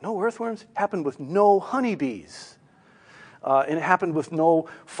 What? No earthworms? It happened with no honeybees. And it happened with no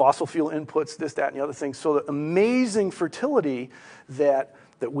fossil fuel inputs, this, that, and the other thing. So the amazing fertility that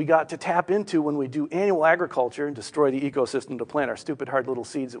we got to tap into when we do annual agriculture and destroy the ecosystem to plant our stupid hard little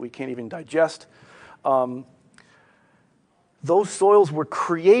seeds that we can't even digest. Those soils were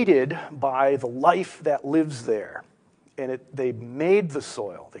created by the life that lives there. And they made the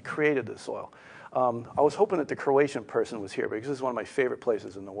soil. They created the soil. I was hoping that the Croatian person was here, because this is one of my favorite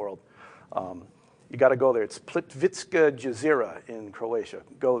places in the world. You got to go there. It's Plitvička Jezera in Croatia.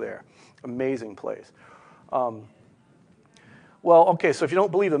 Go there. Amazing place. Well, okay, so if you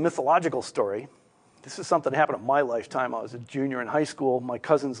don't believe the mythological story, this is something that happened in my lifetime. I was a junior in high school. My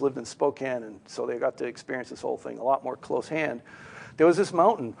cousins lived in Spokane, and so they got to experience this whole thing a lot more close hand. There was this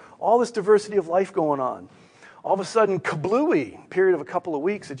mountain, all this diversity of life going on. All of a sudden, kablooey, period of a couple of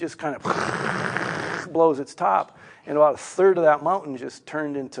weeks, it just kind of blows its top. And about a third of that mountain just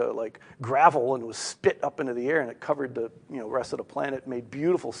turned into like gravel and was spit up into the air, and it covered the rest of the planet, made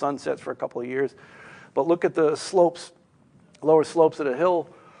beautiful sunsets for a couple of years. But look at the slopes, lower slopes of the hill.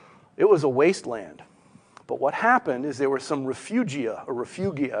 It was a wasteland. But what happened is there were some refugia,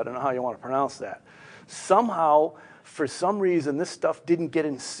 I don't know how you want to pronounce that. Somehow, for some reason, this stuff didn't get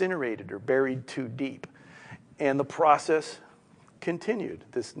incinerated or buried too deep. And the process continued.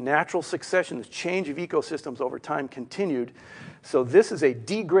 This natural succession, this change of ecosystems over time continued. So this is a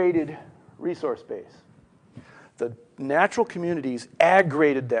degraded resource base. The natural communities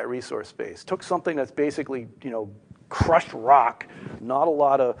aggregated that resource base, took something that's basically, crushed rock, not a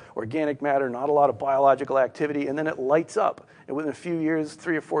lot of organic matter, not a lot of biological activity, and then it lights up. And within a few years,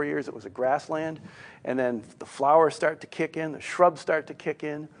 3 or 4 years, it was a grassland. And then the flowers start to kick in, the shrubs start to kick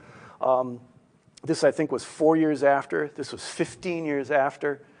in. This, I think, was 4 years after. This was 15 years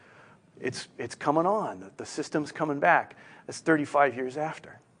after. It's coming on. The system's coming back. That's 35 years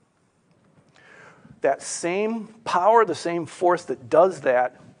after. That same power, the same force that does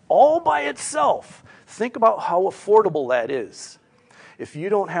that all by itself, think about how affordable that is. If you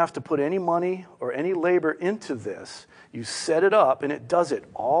don't have to put any money or any labor into this, you set it up and it does it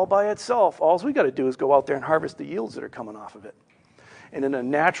all by itself. All we got to do is go out there and harvest the yields that are coming off of it. And in a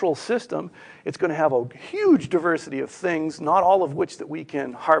natural system, it's going to have a huge diversity of things, not all of which that we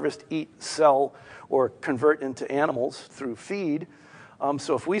can harvest, eat, sell, or convert into animals through feed.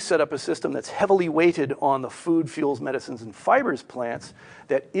 So if we set up a system that's heavily weighted on the food, fuels, medicines, and fibers plants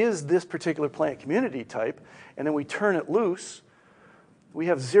that is this particular plant community type, and then we turn it loose, we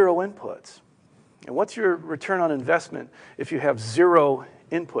have zero inputs. And what's your return on investment if you have zero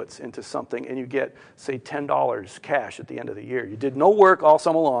inputs into something and you get, say, $10 cash at the end of the year? You did no work all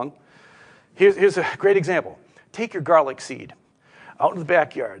summer long. Here's a great example. Take your garlic seed out in the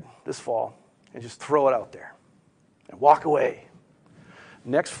backyard this fall and just throw it out there and walk away.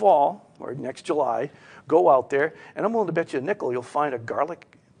 Next fall or next July, go out there, and I'm willing to bet you a nickel you'll find a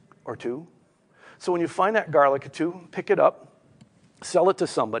garlic or two. So when you find that garlic or two, pick it up, sell it to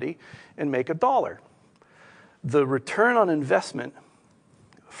somebody, and make $1. The return on investment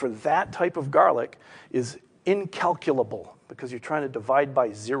for that type of garlic is incalculable because you're trying to divide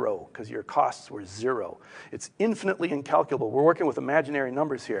by zero because your costs were zero. It's infinitely incalculable. We're working with imaginary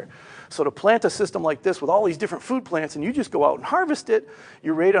numbers here. So to plant a system like this with all these different food plants and you just go out and harvest it,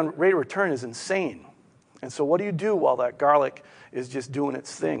 your rate of return is insane. And so what do you do while that garlic is just doing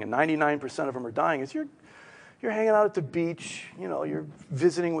its thing and 99% of them are dying? Is you're hanging out at the beach, you're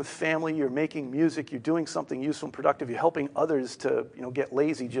visiting with family, you're making music, you're doing something useful and productive, you're helping others to get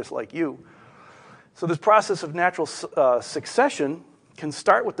lazy just like you. So this process of natural succession can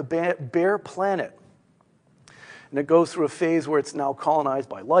start with the bare planet. And it goes through a phase where it's now colonized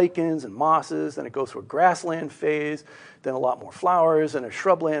by lichens and mosses, then it goes through a grassland phase, then a lot more flowers, and a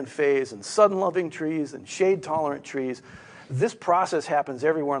shrubland phase, and sun-loving trees, and shade-tolerant trees. This process happens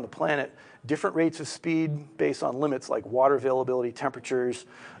everywhere on the planet. Different rates of speed based on limits like water availability, temperatures,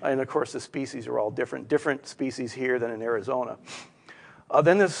 and of course the species are all different. Different species here than in Arizona.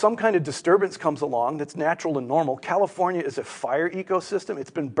 Then there's some kind of disturbance comes along that's natural and normal. California is a fire ecosystem.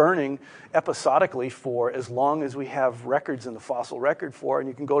 It's been burning episodically for as long as we have records in the fossil record for, and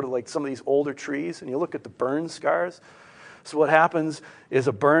you can go to like some of these older trees and you look at the burn scars. So what happens is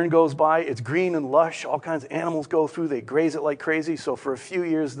a burn goes by, it's green and lush, all kinds of animals go through, they graze it like crazy. So for a few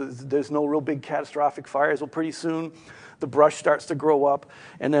years, there's no real big catastrophic fires. Well, pretty soon, the brush starts to grow up,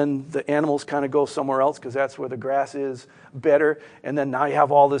 and then the animals kind of go somewhere else because that's where the grass is better. And then now you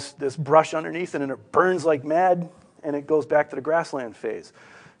have all this brush underneath, and it burns like mad, and it goes back to the grassland phase.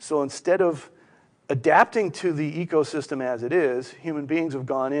 So instead of adapting to the ecosystem as it is, human beings have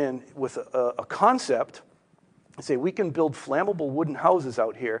gone in with a concept and say, we can build flammable wooden houses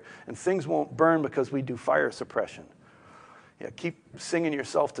out here and things won't burn because we do fire suppression. Yeah, keep singing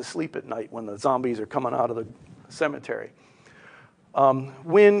yourself to sleep at night when the zombies are coming out of the cemetery.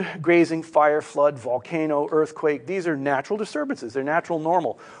 Wind, grazing, fire, flood, volcano, earthquake, these are natural disturbances. They're natural,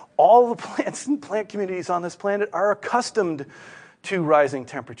 normal. All the plants and plant communities on this planet are accustomed to rising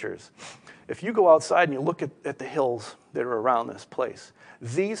temperatures. If you go outside and you look at the hills that are around this place,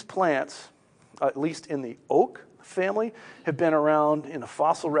 these plants, at least in the oak family, have been around in a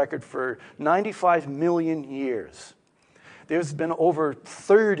fossil record for 95 million years. There's been over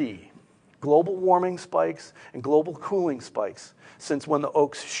 30 global warming spikes and global cooling spikes since when the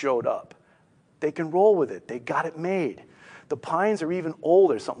oaks showed up. They can roll with it. They got it made. The pines are even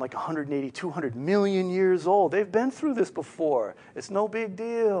older, something like 180, 200 million years old. They've been through this before. It's no big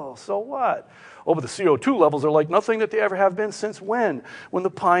deal. So what? Oh, but the CO2 levels are like nothing that they ever have been since when? When the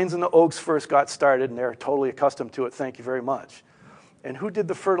pines and the oaks first got started, and they're totally accustomed to it. Thank you very much. And who did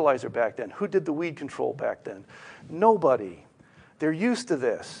the fertilizer back then? Who did the weed control back then? Nobody. They're used to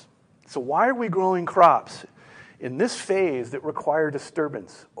this. So why are we growing crops in this phase that require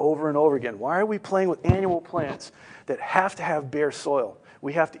disturbance over and over again? Why are we playing with annual plants that have to have bare soil?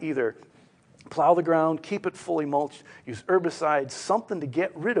 We have to either plow the ground, keep it fully mulched, use herbicides, something to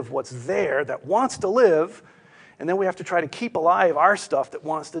get rid of what's there that wants to live, and then we have to try to keep alive our stuff that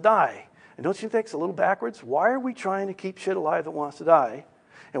wants to die. And don't you think it's a little backwards? Why are we trying to keep shit alive that wants to die?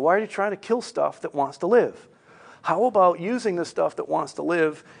 And why are you trying to kill stuff that wants to live? How about using the stuff that wants to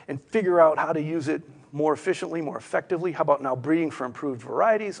live and figure out how to use it more efficiently, more effectively? How about now breeding for improved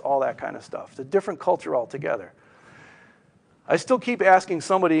varieties? All that kind of stuff. It's a different culture altogether. I still keep asking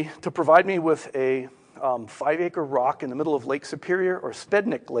somebody to provide me with a 5-acre rock in the middle of Lake Superior or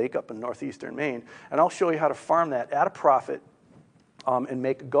Spednick Lake up in northeastern Maine, and I'll show you how to farm that at a profit and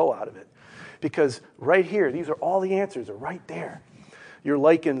make a go out of it. Because right here, these are all the answers are right there. Your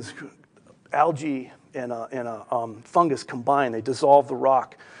lichens, algae, and a fungus combine. They dissolve the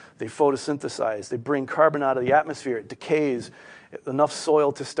rock. They photosynthesize. They bring carbon out of the atmosphere. It decays enough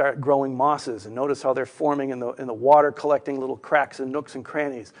soil to start growing mosses. And notice how they're forming in the water, collecting little cracks and nooks and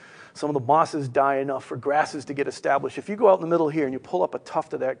crannies. Some of the mosses die enough for grasses to get established. If you go out in the middle here and you pull up a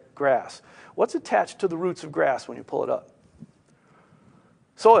tuft of that grass, what's attached to the roots of grass when you pull it up?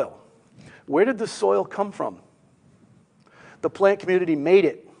 Soil. Where did the soil come from? The plant community made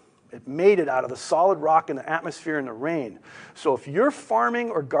it. It made it out of the solid rock in the atmosphere and the rain. So if you're farming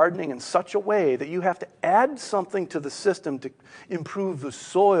or gardening in such a way that you have to add something to the system to improve the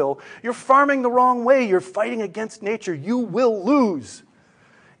soil, you're farming the wrong way. You're fighting against nature. You will lose.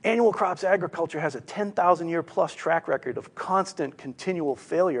 Annual Crops Agriculture has a 10,000-year plus track record of constant, continual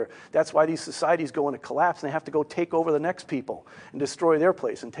failure. That's why these societies go into collapse, and they have to go take over the next people and destroy their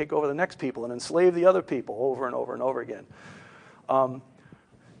place and take over the next people and enslave the other people over and over and over again.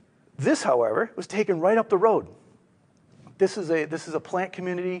 This, however, was taken right up the road. This is a plant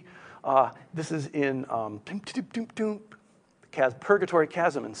community. This is in Purgatory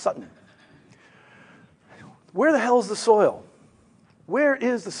Chasm in Sutton. Where the hell is the soil? Where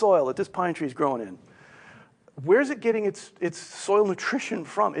is the soil that this pine tree is growing in? Where's it getting its soil nutrition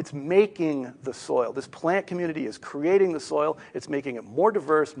from? It's making the soil. This plant community is creating the soil. It's making it more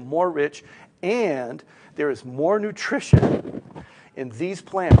diverse, more rich, and there is more nutrition in these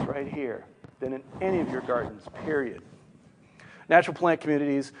plants right here than in any of your gardens, period. Natural plant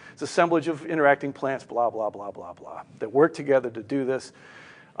communities, it's assemblage of interacting plants, blah, blah, blah, blah, blah, that work together to do this.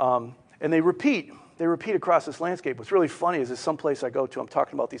 And they repeat. They repeat across this landscape. What's really funny is there's some place I go to, I'm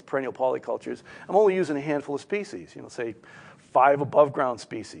talking about these perennial polycultures. I'm only using a handful of species, say 5 above ground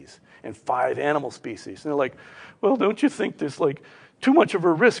species and 5 animal species. And they're like, well, don't you think there's like too much of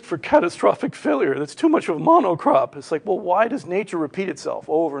a risk for catastrophic failure? That's too much of a monocrop. It's like, well, why does nature repeat itself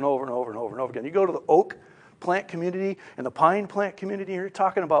over and over and over and over and over again? You go to the oak plant community and the pine plant community, and you're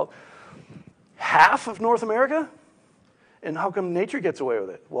talking about half of North America? And how come nature gets away with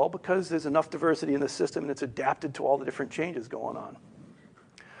it? Well, because there's enough diversity in the system and it's adapted to all the different changes going on.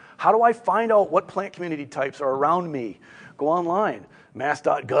 How do I find out what plant community types are around me? Go online,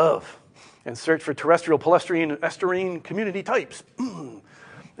 mass.gov, and search for terrestrial, palustrine, estuarine community types. And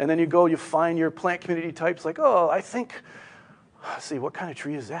then you find your plant community types like, oh, I think, let's see, what kind of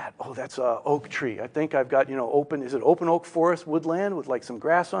tree is that? Oh, that's an oak tree. I think I've got, is it open oak forest woodland with like some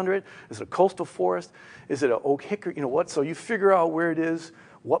grass under it? Is it a coastal forest? Is it an oak hickory? So you figure out where it is,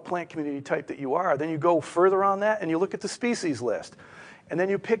 what plant community type that you are. Then you go further on that and you look at the species list. And then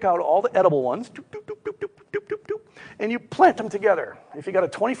you pick out all the edible ones, doop, doop, doop, doop, doop, doop, doop, and you plant them together. If you got a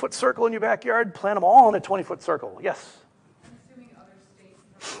 20-foot circle in your backyard, plant them all in a 20-foot circle. Yes? I'm assuming other states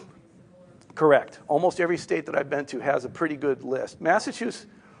have something similar. Correct. Almost every state that I've been to has a pretty good list. Massachusetts,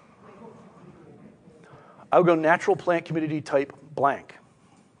 I would go natural plant community type blank.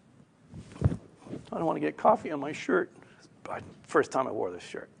 I don't want to get coffee on my shirt. First time I wore this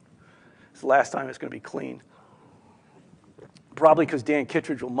shirt. It's the last time it's going to be clean. Probably because Dan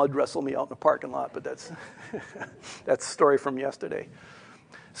Kittredge will mud wrestle me out in the parking lot, but that's that's a story from yesterday.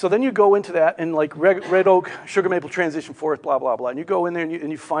 So then you go into that, and like red oak, sugar maple transition forest, blah, blah, blah. And you go in there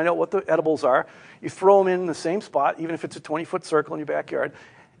and you find out what the edibles are. You throw them in the same spot, even if it's a 20-foot circle in your backyard.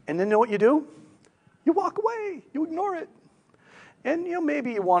 And then you know what you do? You walk away. You ignore it. And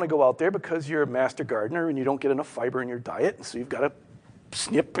maybe you want to go out there because you're a master gardener and you don't get enough fiber in your diet, and so you've got to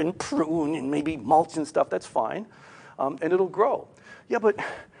snip and prune and maybe mulch and stuff. That's fine. And it'll grow. Yeah, but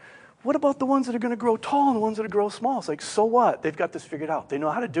what about the ones that are going to grow tall and the ones that grow small? It's like, so what? They've got this figured out. They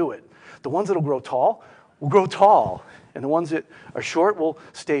know how to do it. The ones that will grow tall will grow tall, and the ones that are short will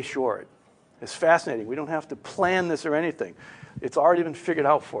stay short. It's fascinating. We don't have to plan this or anything. It's already been figured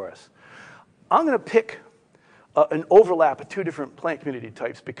out for us. I'm going to pick an overlap of 2 different plant community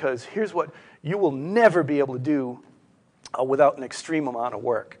types because here's what you will never be able to do without an extreme amount of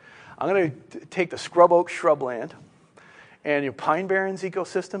work. I'm going to take the scrub oak shrubland and your pine barrens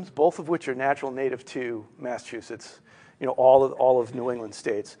ecosystems, both of which are natural native to Massachusetts, all of New England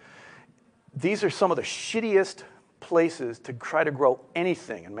states. These are some of the shittiest places to try to grow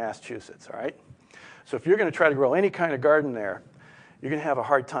anything in Massachusetts, all right? So if you're going to try to grow any kind of garden there, you're going to have a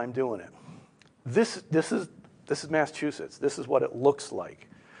hard time doing it. This is Massachusetts. This is what it looks like.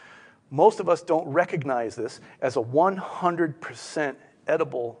 Most of us don't recognize this as a 100%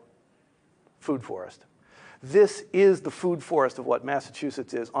 edible food forest. This is the food forest of what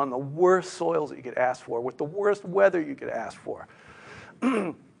Massachusetts is on the worst soils that you could ask for, with the worst weather you could ask for.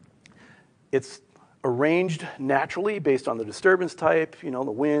 It's arranged naturally based on the disturbance type, the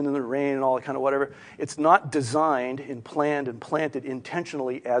wind and the rain and all that kind of whatever. It's not designed and planned and planted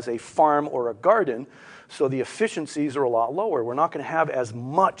intentionally as a farm or a garden, so the efficiencies are a lot lower. We're not going to have as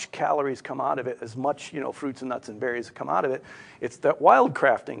much calories come out of it, as much fruits and nuts and berries come out of it. It's that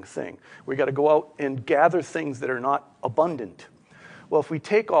wildcrafting thing. We got to go out and gather things that are not abundant. Well, if we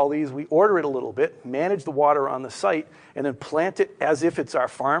take all these, we order it a little bit, manage the water on the site, and then plant it as if it's our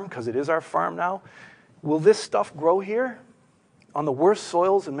farm, because it is our farm now, will this stuff grow here on the worst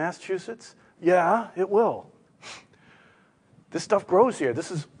soils in Massachusetts? Yeah, it will. This stuff grows here. This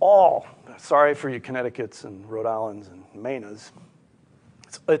is all, sorry for you Connecticut's and Rhode Island's and Maine's.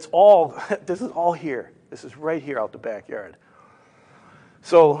 It's all, this is all here. This is right here out the backyard.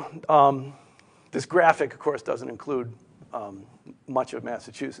 So this graphic, of course, doesn't include much of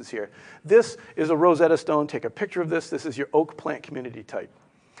Massachusetts here. This is a Rosetta Stone. Take a picture of this. This is your oak plant community type.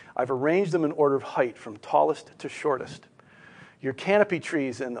 I've arranged them in order of height from tallest to shortest. Your canopy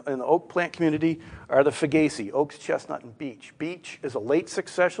trees in the oak plant community are the Fagaceae, oaks, chestnut, and beech. Beech is a late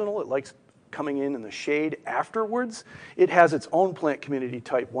successional. It likes coming in the shade afterwards. It has its own plant community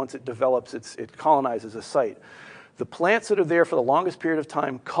type. Once it develops, it colonizes a site. The plants that are there for the longest period of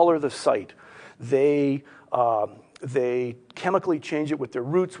time color the site. They chemically change it with their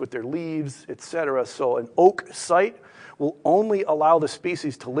roots, with their leaves, etc. So an oak site will only allow the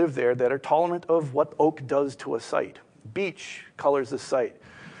species to live there that are tolerant of what oak does to a site. Beech colors the site.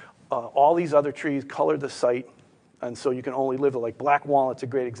 All these other trees color the site, and so you can only live there. Like black walnut's a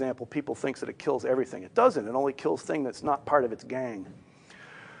great example. People think that it kills everything. It doesn't. It only kills things that's not part of its gang.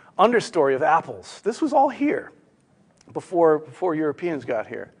 Understory of apples. This was all here before Europeans got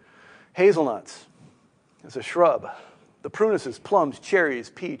here. Hazelnuts. It's a shrub. The prunuses, plums, cherries,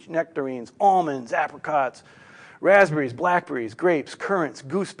 peach, nectarines, almonds, apricots, raspberries, blackberries, grapes, currants,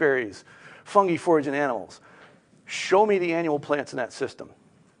 gooseberries, fungi, foraging animals. Show me the annual plants in that system.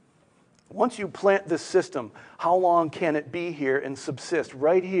 Once you plant this system, how long can it be here and subsist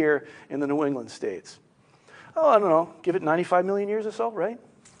right here in the New England states? Oh, I don't know, give it 95 million years or so, right?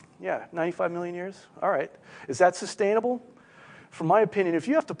 Yeah, 95 million years, all right. Is that sustainable? From my opinion, if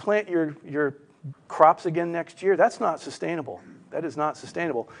you have to plant your crops again next year, that's not sustainable. That is not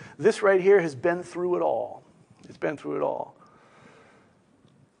sustainable. This right here has been through it all. It's been through it all.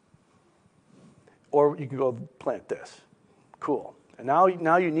 Or you can go plant this. Cool. And now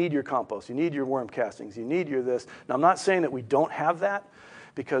you need your compost. You need your worm castings. You need your this. Now, I'm not saying that we don't have that,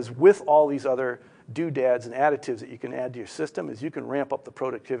 because with all these other doodads and additives that you can add to your system, is you can ramp up the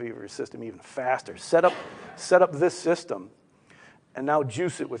productivity of your system even faster. Set up this system, and now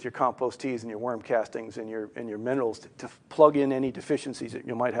juice it with your compost teas and your worm castings and your minerals to plug in any deficiencies that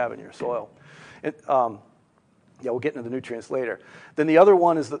you might have in your soil. And, we'll get into the nutrients later. Then the other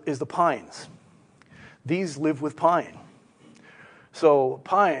one is the pines. These live with pine. So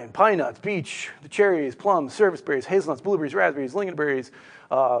pine nuts, beech, the cherries, plums, serviceberries, hazelnuts, blueberries, raspberries, lingonberries,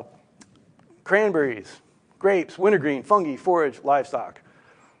 cranberries, grapes, wintergreen, fungi, forage, livestock.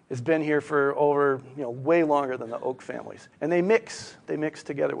 It's been here for over, way longer than the oak families. And they mix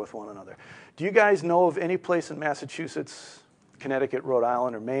together with one another. Do you guys know of any place in Massachusetts, Connecticut, Rhode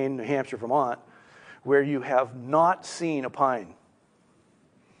Island, or Maine, New Hampshire, Vermont, where you have not seen a pine?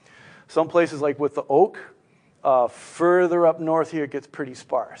 Some places, like with the oak, further up north here, it gets pretty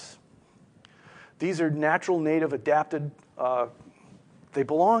sparse. These are natural, native, adapted. They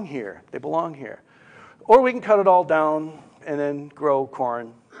belong here. They belong here. Or we can cut it all down and then grow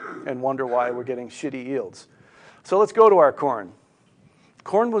corn and wonder why we're getting shitty yields. So let's go to our corn.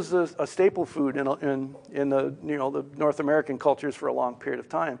 Corn was a staple food in the the North American cultures for a long period of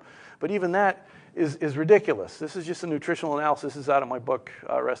time, but even that is ridiculous. This is just a nutritional analysis. This is out of my book,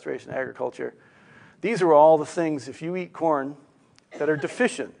 Restoration Agriculture. These are all the things, if you eat corn, that are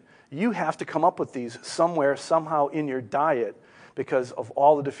deficient. You have to come up with these somewhere, somehow in your diet, because of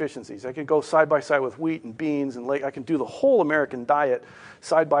all the deficiencies. I can go side by side with wheat and beans, and I can do the whole American diet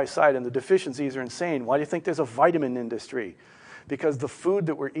side by side, and the deficiencies are insane. Why do you think there's a vitamin industry? Because the food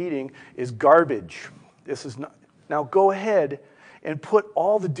that we're eating is garbage. This is not. Now go ahead and put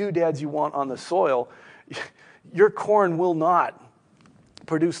all the doodads you want on the soil. Your corn will not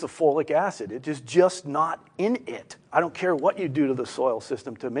produce the folic acid. It is just not in it. I don't care what you do to the soil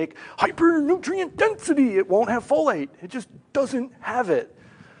system to make hyper-nutrient density. It won't have folate. It just doesn't have it.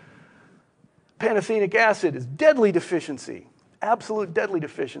 Pantothenic acid is deadly deficiency. Absolute deadly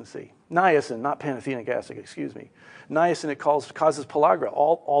deficiency. Niacin, not pantothenic acid, excuse me. Niacin, it causes pellagra.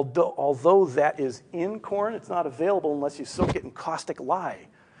 Although that is in corn, it's not available unless you soak it in caustic lye,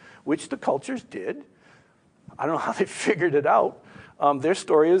 which the cultures did. I don't know how they figured it out. Their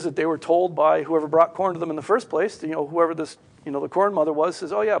story is that they were told by whoever brought corn to them in the first place, whoever this, the corn mother was,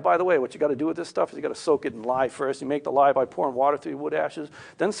 says, oh yeah, by the way, what you got to do with this stuff is you got to soak it in lye first. You make the lye by pouring water through your wood ashes,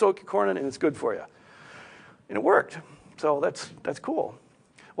 then soak your corn in, and it's good for you. And it worked. So that's cool.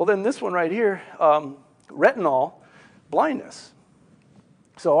 Well, then this one right here, retinol, blindness.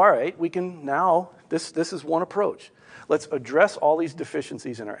 So all right, we can now, this is one approach. Let's address all these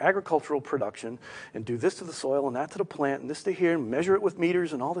deficiencies in our agricultural production and do this to the soil and that to the plant and this to here and measure it with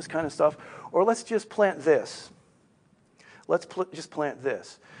meters and all this kind of stuff. Or let's just plant this. Let's just plant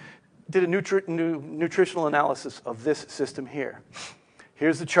this. Did a nutritional analysis of this system here.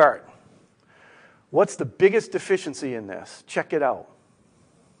 Here's the chart. What's the biggest deficiency in this? Check it out.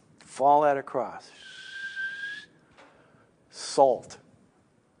 Follow that across. Salt.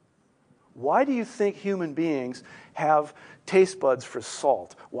 Why do you think human beings have taste buds for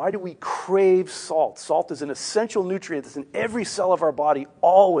salt? Why do we crave salt? Salt is an essential nutrient that's in every cell of our body,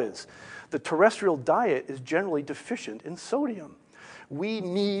 always. The terrestrial diet is generally deficient in sodium. We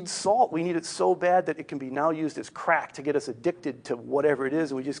need salt. We need it so bad that it can be now used as crack to get us addicted to whatever it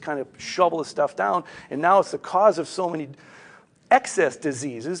is, and we just kind of shovel the stuff down, and now it's the cause of so many excess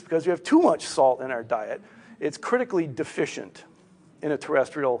diseases because we have too much salt in our diet. It's critically deficient in a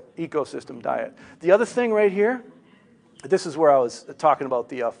terrestrial ecosystem diet. The other thing right here, this is where I was talking about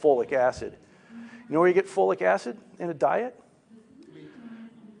the folic acid. You know where you get folic acid in a diet?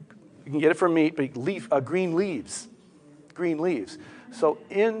 You can get it from meat, but green leaves. Green leaves. So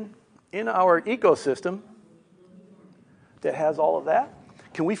in our ecosystem that has all of that,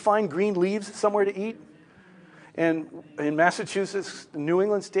 can we find green leaves somewhere to eat? And in Massachusetts, the New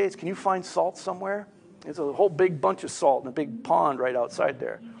England states, can you find salt somewhere? There's a whole big bunch of salt in a big pond right outside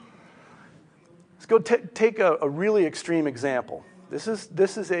there. Let's go take a really extreme example. This is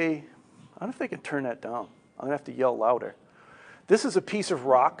a, I don't know if they can turn that down. I'm going to have to yell louder. This is a piece of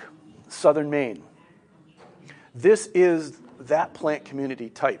rock, southern Maine. This is that plant community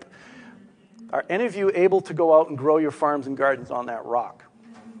type. Are any of you able to go out and grow your farms and gardens on that rock?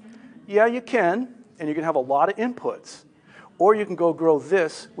 Yeah, you can, and you can have a lot of inputs. Or you can go grow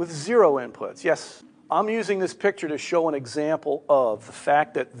this with 0 inputs. Yes, I'm using this picture to show an example of the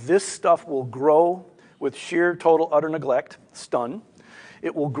fact that this stuff will grow with sheer total utter neglect, stun.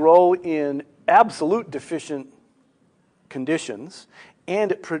 It will grow in absolute deficient conditions,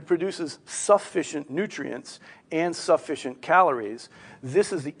 and it produces sufficient nutrients and sufficient calories.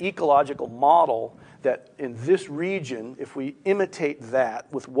 This is the ecological model that in this region, if we imitate that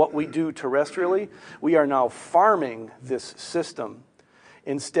with what we do terrestrially, we are now farming this system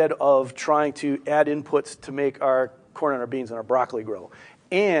instead of trying to add inputs to make our corn and our beans and our broccoli grow.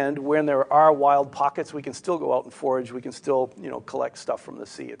 And when there are wild pockets, we can still go out and forage. We can still, collect stuff from the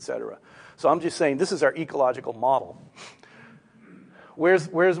sea, et cetera. So I'm just saying this is our ecological model. Where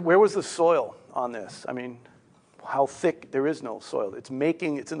was the soil on this? I mean, how thick? There is no soil. It's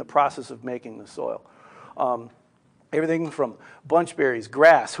in the process of making the soil. Everything from bunchberries,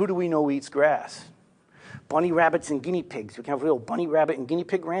 grass. Who do we know eats grass? Bunny rabbits and guinea pigs. We can have little bunny rabbit and guinea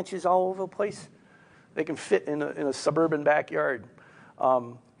pig ranches all over the place. They can fit in a suburban backyard.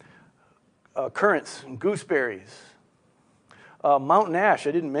 Currants and gooseberries. Mountain ash,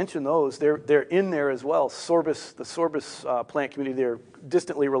 I didn't mention those. They're in there as well. Sorbus, the sorbus plant community, they're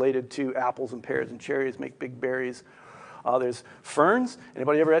distantly related to apples and pears and cherries, make big berries. There's ferns.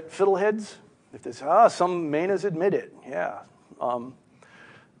 Anybody ever had fiddleheads? If there's, some Manas admit it, yeah.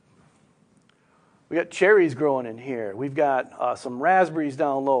 We got cherries growing in here. We've got some raspberries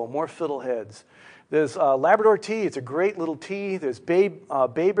down low, more fiddleheads. There's Labrador tea. It's a great little tea. There's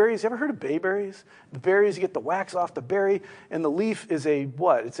bayberries. You ever heard of bayberries? The berries, you get the wax off the berry, and the leaf is a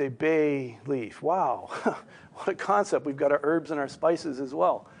what? It's a bay leaf. Wow. What a concept. We've got our herbs and our spices as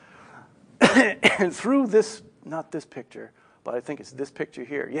well. And through this, not this picture, but I think it's this picture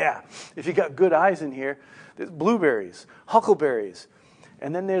here. Yeah. If you got good eyes in here, there's blueberries, huckleberries.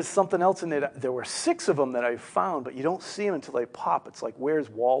 And then there's something else in there. There were 6 of them that I found, but you don't see them until they pop. It's like, where's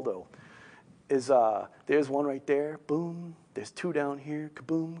Waldo? There's one right there, boom. There's 2 down here,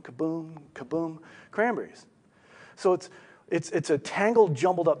 kaboom, kaboom, kaboom. Cranberries. So it's a tangled,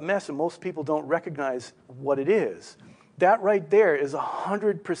 jumbled up mess, and most people don't recognize what it is. That right there is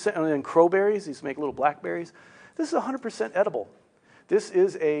 100%, and then crowberries, these make little blackberries. This is 100% edible. This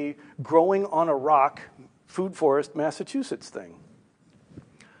is a growing on a rock food forest Massachusetts thing.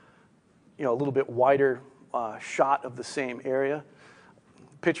 A little bit wider shot of the same area.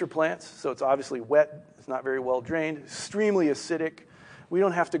 Pitcher plants, so it's obviously wet. It's not very well drained. Extremely acidic. We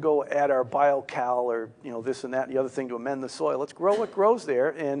don't have to go add our biocal or this and that and the other thing to amend the soil. Let's grow what grows there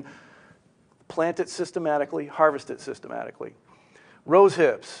and plant it systematically, harvest it systematically. Rose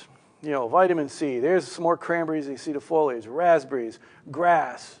hips, vitamin C. There's some more cranberries acetofoliage, raspberries,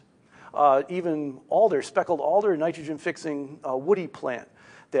 grass, even alder, speckled alder, nitrogen-fixing woody plant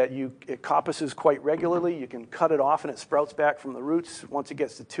that it coppices quite regularly. You can cut it off and it sprouts back from the roots. Once it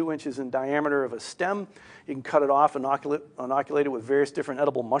gets to 2 inches in diameter of a stem, you can cut it off, inoculate it with various different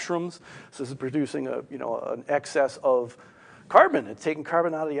edible mushrooms. So this is producing an excess of carbon. It's taking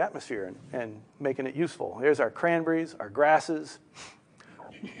carbon out of the atmosphere and making it useful. Here's our cranberries, our grasses.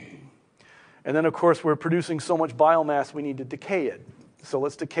 And then, of course, we're producing so much biomass we need to decay it. So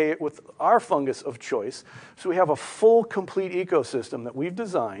let's decay it with our fungus of choice. So we have a full, complete ecosystem that we've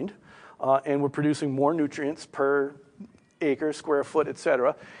designed, and we're producing more nutrients per acre, square foot, et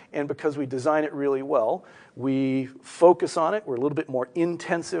cetera. And because we design it really well, we focus on it. We're a little bit more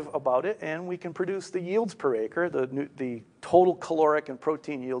intensive about it, and we can produce the yields per acre, the total caloric and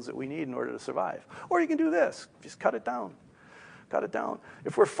protein yields that we need in order to survive. Or you can do this. Just cut it down. Cut it down.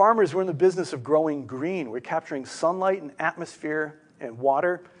 If we're farmers, we're in the business of growing green. We're capturing sunlight and atmosphere and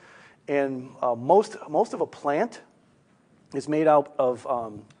water, and most of a plant is made out of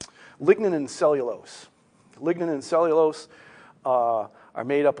lignin and cellulose. Lignin and cellulose are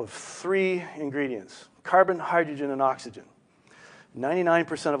made up of 3 ingredients: carbon, hydrogen, and oxygen.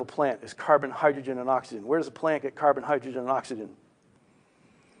 99% of a plant is carbon, hydrogen, and oxygen. Where does a plant get carbon, hydrogen, and oxygen?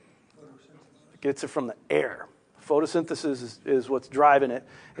 It gets it from the air. Photosynthesis is what's driving it.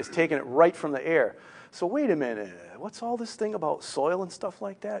 It's taking it right from the air. So wait a minute, what's all this thing about soil and stuff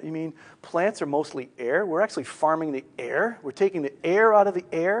like that? You mean plants are mostly air? We're actually farming the air? We're taking the air out of the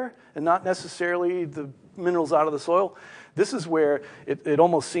air and not necessarily the minerals out of the soil? This is where it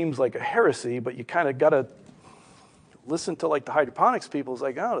almost seems like a heresy, but you kind of got to listen to like the hydroponics people. It's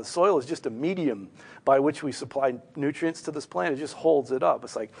like, oh, the soil is just a medium by which we supply nutrients to this plant. It just holds it up.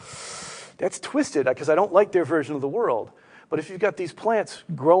 It's like, that's twisted because I don't like their version of the world. But if you've got these plants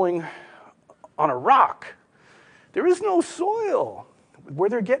growing on a rock, there is no soil. Where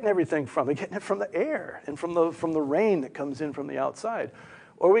they're getting everything from? They're getting it from the air and from the rain that comes in from the outside.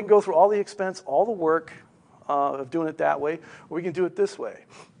 Or we can go through all the expense, all the work of doing it that way, or we can do it this way.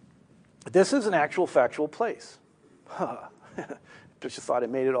 This is an actual factual place. Just thought I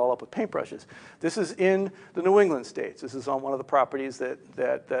made it all up with paintbrushes. This is in the New England states. This is on one of the properties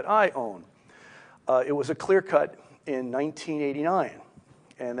that I own. It was a clear cut in 1989.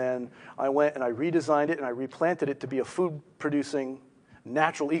 And then I went and I redesigned it and I replanted it to be a food-producing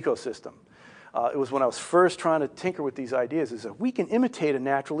natural ecosystem. It was when I was first trying to tinker with these ideas, is that we can imitate a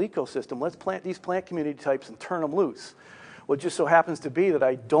natural ecosystem. Let's plant these plant community types and turn them loose. Well, it just so happens to be that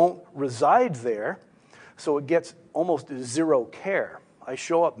I don't reside there, so it gets almost zero care. I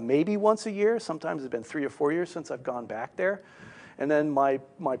show up maybe once a year. Sometimes it's been 3 or 4 years since I've gone back there. And then my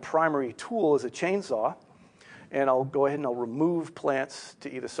primary tool is a chainsaw. And I'll go ahead and I'll remove plants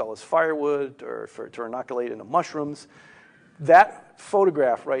to either sell as firewood or to inoculate into mushrooms. That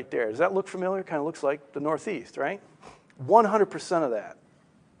photograph right there, does that look familiar? Kind of looks like the Northeast, right? 100% of that,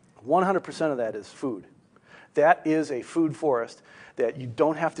 100% of that is food. That is a food forest that you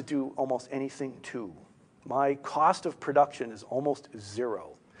don't have to do almost anything to. My cost of production is almost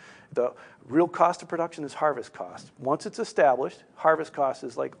zero. The real cost of production is harvest cost. Once it's established, harvest cost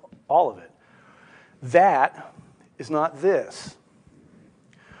is like all of it. That is not this.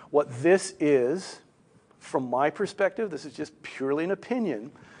 What this is, from my perspective, this is just purely an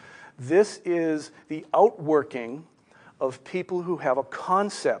opinion, this is the outworking of people who have a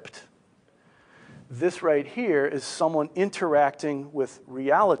concept. This right here is someone interacting with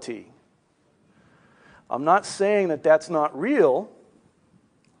reality. I'm not saying that that's not real,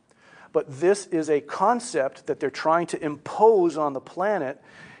 but this is a concept that they're trying to impose on the planet.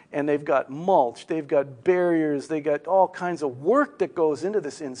 And they've got mulch, they've got barriers, they got all kinds of work that goes into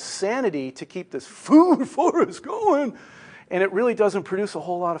this insanity to keep this food forest going. And it really doesn't produce a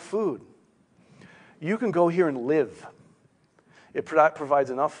whole lot of food. You can go here and live. It provides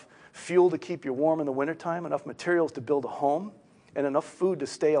enough fuel to keep you warm in the wintertime, enough materials to build a home, and enough food to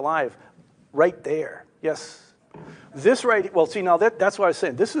stay alive right there. Yes. This right, well, see, now that's what I was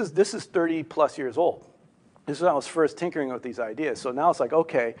saying. This is 30 plus years old. This is when I was first tinkering with these ideas. So now it's like,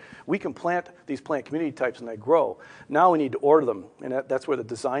 okay, we can plant these plant community types and they grow. Now we need to order them, and that's where the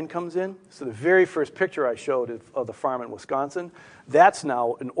design comes in. So the very first picture I showed of the farm in Wisconsin, that's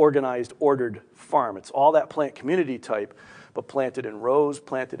now an organized, ordered farm. It's all that plant community type, but planted in rows,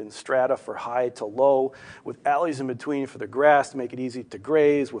 planted in strata for high to low, with alleys in between for the grass to make it easy to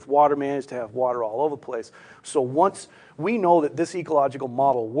graze, with water managed to have water all over the place. So once we know that this ecological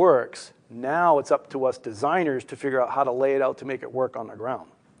model works, now it's up to us designers to figure out how to lay it out to make it work on the ground.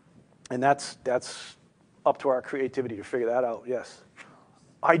 And that's up to our creativity to figure that out, yes.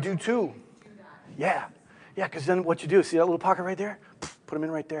 I do too. Do that. Yeah. Yeah, because then what you do, see that little pocket right there? Put them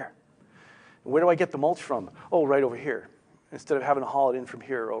in right there. Where do I get the mulch from? Oh, right over here, instead of having to haul it in from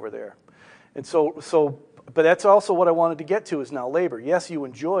here or over there. And but that's also what I wanted to get to is now labor. Yes, you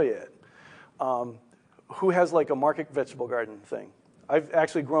enjoy it. Who has like a market vegetable garden thing? I've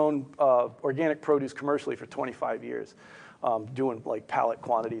actually grown organic produce commercially for 25 years, doing like pallet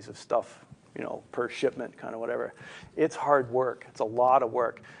quantities of stuff, you know, per shipment, kind of whatever. It's hard work. It's a lot of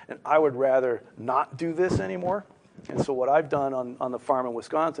work. And I would rather not do this anymore. And so what I've done on the farm in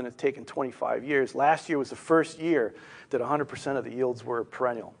Wisconsin, it's taken 25 years. Last year was the first year that 100% of the yields were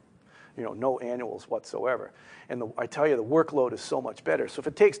perennial. You know, no annuals whatsoever. And I tell you, the workload is so much better. So if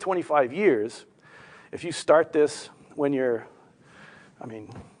it takes 25 years, if you start this when you're, I mean,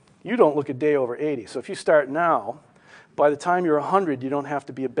 you don't look a day over 80. So if you start now, by the time you're 100, you don't have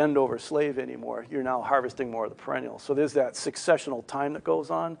to be a bend-over slave anymore. You're now harvesting more of the perennial. So there's that successional time that goes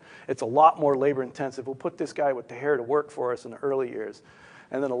on. It's a lot more labor-intensive. We'll put this guy with the hair to work for us in the early years.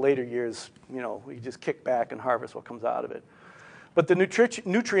 And then the later years, you know, we just kick back and harvest what comes out of it. But the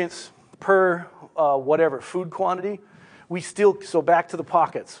nutrients per whatever food quantity, so back to the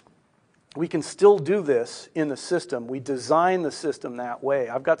pockets. We can still do this in the system. We design the system that way.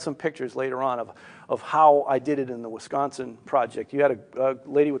 I've got some pictures later on of how I did it in the Wisconsin project. You had a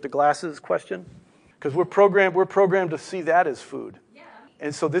lady with the glasses question? Because we're programmed to see that as food. Yeah.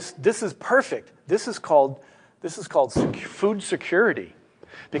 And so this is perfect. This is called food security.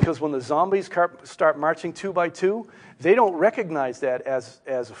 Because when the zombies start marching 2 by 2, they don't recognize that as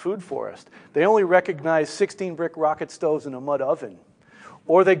a food forest. They only recognize 16 brick rocket stoves and a mud oven.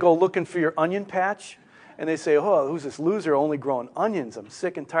 Or they go looking for your onion patch, and they say, oh, who's this loser only growing onions? I'm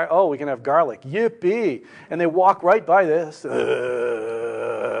sick and tired. Oh, we can have garlic. Yippee. And they walk right by this.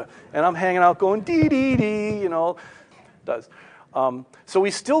 And I'm hanging out going, dee-dee-dee, you know. Does. So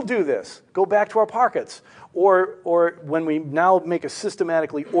we still do this. Go back to our pockets. Or when we now make a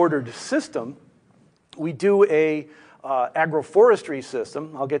systematically ordered system, we do a agroforestry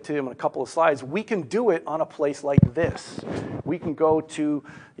system. I'll get to them in a couple of slides. We can do it on a place like this. We can go to,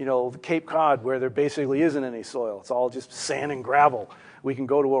 you know, the Cape Cod where there basically isn't any soil. It's all just sand and gravel. We can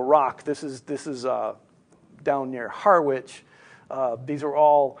go to a rock. This is down near Harwich. These are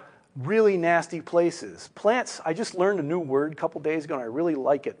all really nasty places. Plants, I just learned a new word a couple days ago, and I really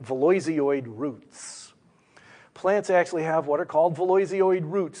like it. Voloisioid roots. Plants actually have what are called voloisioid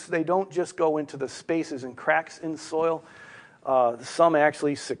roots. They don't just go into the spaces and cracks in soil. Some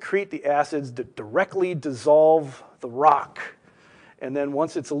actually secrete the acids that directly dissolve the rock. And then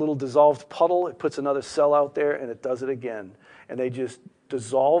once it's a little dissolved puddle, it puts another cell out there, and it does it again. And they just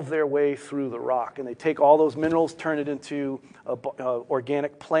dissolve their way through the rock. And they take all those minerals, turn it into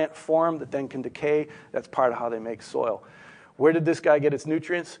organic plant form that then can decay. That's part of how they make soil. Where did this guy get its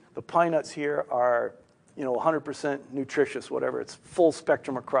nutrients? The pine nuts here are 100% nutritious, whatever. It's full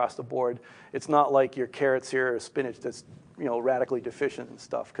spectrum across the board. It's not like your carrots here or spinach that's, radically deficient and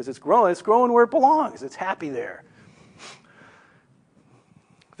stuff, because it's growing where it belongs. It's happy there.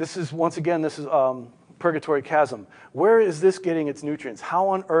 This is, once again, Purgatory Chasm. Where is this getting its nutrients? How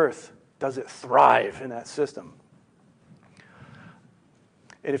on earth does it thrive in that system?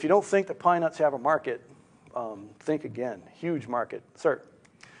 And if you don't think that pine nuts have a market, think again. Huge market. Sir?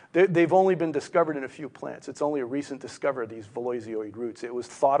 They've only been discovered in a few plants. It's only a recent discovery of these voloisioid roots. It was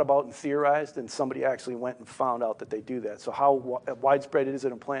thought about and theorized, and somebody actually went and found out that they do that. So how widespread is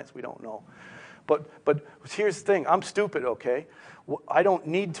it in plants, we don't know. But here's the thing. I'm stupid, okay? I don't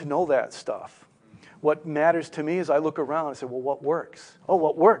need to know that stuff. What matters to me is I look around and say, well, what works? Oh,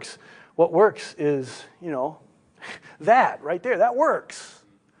 what works? What works is, that right there. That works.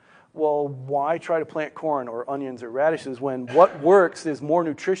 Well, why try to plant corn or onions or radishes when what works is more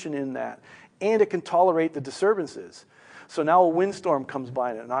nutrition in that, and it can tolerate the disturbances? So now a windstorm comes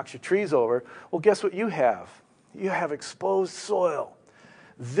by and it knocks your trees over. Well, guess what you have? You have exposed soil.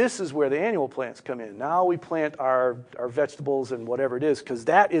 This is where the annual plants come in. Now we plant our vegetables and whatever it is, because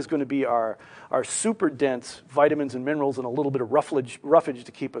that is going to be our super dense vitamins and minerals and a little bit of roughage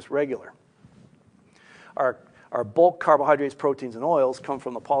to keep us regular. Our bulk carbohydrates, proteins, and oils come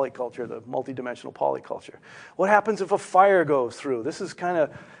from the polyculture, the multidimensional polyculture. What happens if a fire goes through? This is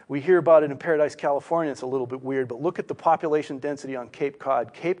we hear about it in Paradise, California. It's a little bit weird, but look at the population density on Cape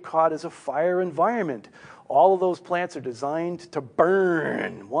Cod. Cape Cod is a fire environment. All of those plants are designed to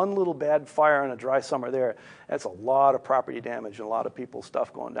burn. One little bad fire on a dry summer there, that's a lot of property damage and a lot of people's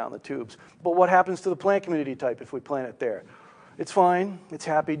stuff going down the tubes. But what happens to the plant community type if we plant it there? It's fine. It's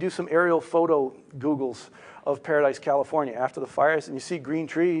happy. Do some aerial photo Googles of Paradise, California after the fires, and you see green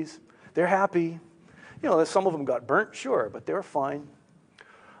trees. They're happy. Some of them got burnt, sure, but they're fine.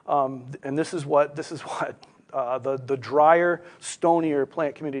 And this is what the drier, stonier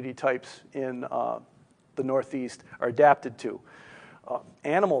plant community types in the Northeast are adapted to.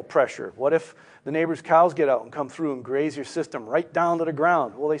 Animal pressure. What if the neighbor's cows get out and come through and graze your system right down to the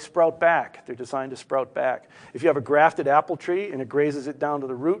ground? Well, they sprout back. They're designed to sprout back. If you have a grafted apple tree and it grazes it down to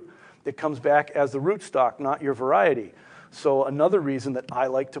the root, it comes back as the rootstock, not your variety. So another reason that I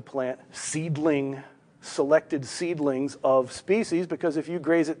like to plant selected seedlings of species, because if you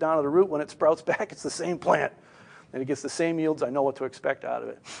graze it down to the root, when it sprouts back, it's the same plant. And it gets the same yields. I know what to expect out of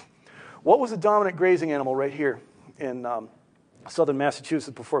it. What was the dominant grazing animal right here in southern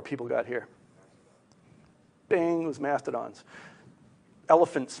Massachusetts before people got here? Bing, it was mastodons.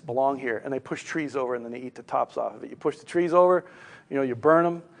 Elephants belong here, and they push trees over, and then they eat the tops off of it. You push the trees over, you burn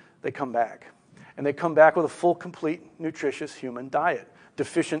them, they come back. And they come back with a full, complete, nutritious human diet.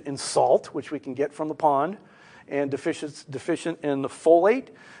 Deficient in salt, which we can get from the pond, and deficient in the folate,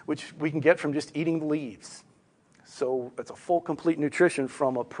 which we can get from just eating the leaves. So it's a full, complete nutrition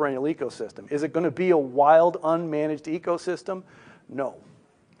from a perennial ecosystem. Is it going to be a wild, unmanaged ecosystem? No,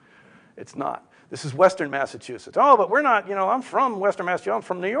 it's not. This is Western Massachusetts. Oh, but we're not, I'm from Western Massachusetts. I'm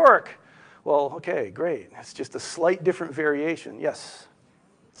from New York. Well, okay, great. It's just a slight different variation. Yes.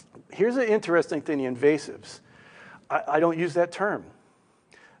 Here's an interesting thing, the invasives. I don't use that term.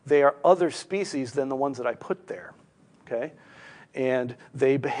 They are other species than the ones that I put there, okay? And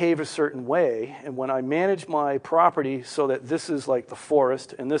they behave a certain way. And when I manage my property so that this is like the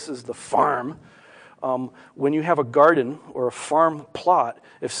forest and this is the farm, when you have a garden or a farm plot,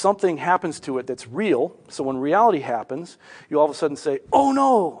 if something happens to it that's real, so when reality happens, you all of a sudden say, oh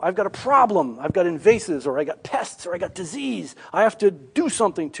no, I've got a problem. I've got invasives, or I got pests, or I got disease. I have to do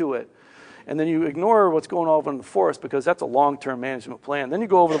something to it. And then you ignore what's going on in the forest because that's a long-term management plan. Then you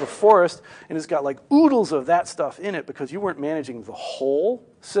go over to the forest and it's got like oodles of that stuff in it because you weren't managing the whole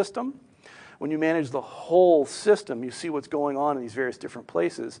system. When you manage the whole system, you see what's going on in these various different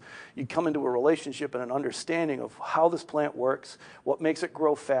places. You come into a relationship and an understanding of how this plant works, what makes it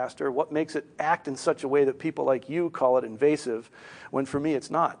grow faster, what makes it act in such a way that people like you call it invasive, when for me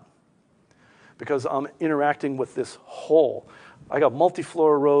it's not. Because I'm interacting with this whole. I got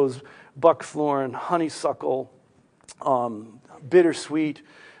multiflora rose, buckthorn, honeysuckle, bittersweet,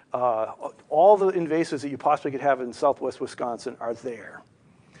 all the invasives that you possibly could have in southwest Wisconsin are there.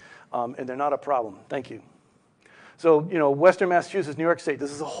 And they're not a problem. Thank you. So, Western Massachusetts, New York State,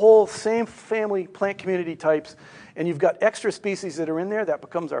 this is the whole same family plant community types, and you've got extra species that are in there. That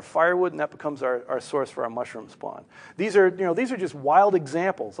becomes our firewood, and that becomes our source for our mushroom spawn. These are just wild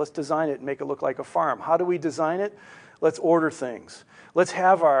examples. Let's design it and make it look like a farm. How do we design it? Let's order things. Let's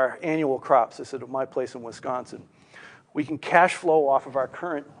have our annual crops. This is at my place in Wisconsin. We can cash flow off of our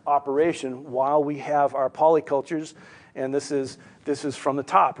current operation while we have our polycultures, and this is from the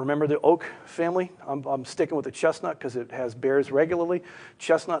top. Remember the oak family? I'm sticking with the chestnut because it has bears regularly.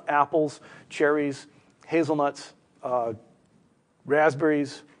 Chestnut, apples, cherries, hazelnuts,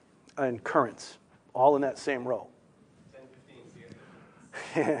 raspberries, and currants, all in that same row.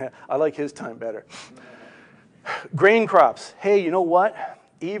 10-15. I like his time better. Grain crops. Hey, you know what?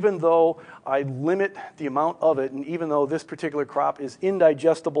 Even though I limit the amount of it, and even though this particular crop is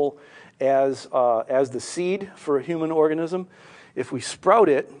indigestible as the seed for a human organism, if we sprout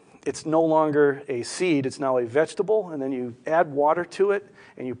it, it's no longer a seed, it's now a vegetable, and then you add water to it,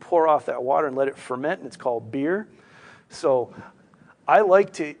 and you pour off that water and let it ferment, and it's called beer. So I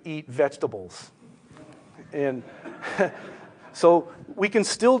like to eat vegetables. And so we can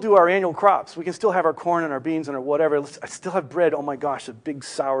still do our annual crops. We can still have our corn and our beans and our whatever. I still have bread. Oh my gosh, a big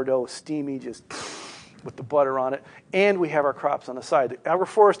sourdough, steamy, just with the butter on it. And we have our crops on the side. The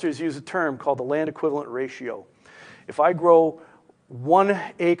agroforesters use a term called the land equivalent ratio. If I grow 1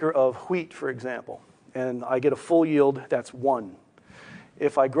 acre of wheat, for example, and I get a full yield, that's 1.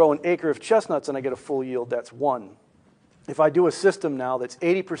 If I grow an acre of chestnuts and I get a full yield, that's 1. If I do a system now that's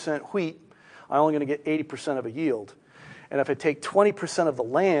 80% wheat, I'm only going to get 80% of a yield. And if I take 20% of the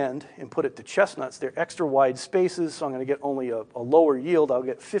land and put it to chestnuts, they're extra wide spaces, so I'm going to get only a lower yield. I'll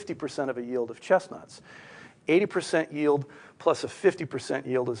get 50% of a yield of chestnuts. 80% yield plus a 50%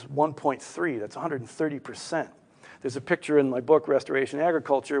 yield is 1.3. That's 130%. There's a picture in my book, Restoration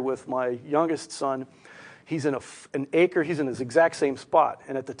Agriculture, with my youngest son. He's in an acre. He's in his exact same spot.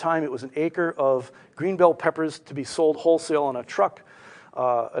 And at the time, it was an acre of green bell peppers to be sold wholesale on a truck,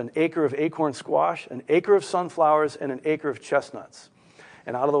 an acre of acorn squash, an acre of sunflowers, and an acre of chestnuts.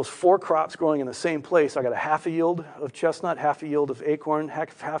 And out of those 4 crops growing in the same place, I got a half a yield of chestnut, half a yield of acorn,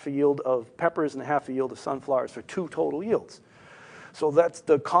 half a yield of peppers, and half a yield of sunflowers for 2 total yields. So that's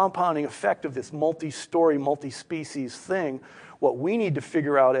the compounding effect of this multi-story, multi-species thing What we need to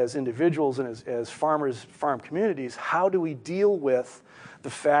figure out as individuals and as farmers, farm communities, how do we deal with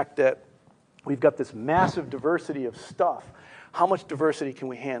the fact that we've got this massive diversity of stuff? How much diversity can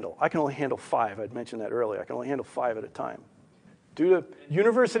we handle? I can only handle 5. I'd mentioned that earlier. I can only handle 5 at a time. Due to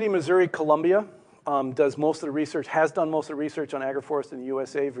University of Missouri Columbia does most of the research, has done most of the research on agroforestry in the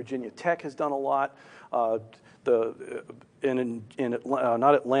USA. Virginia Tech has done a lot. Not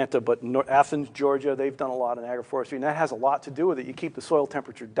Atlanta, but Athens, Georgia, they've done a lot in agroforestry, and that has a lot to do with it. You keep the soil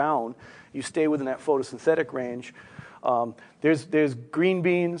temperature down, you stay within that photosynthetic range. There's green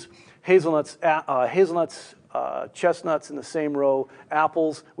beans, hazelnuts, chestnuts in the same row,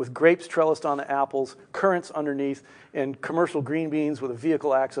 apples with grapes trellised on the apples, currants underneath, and commercial green beans with a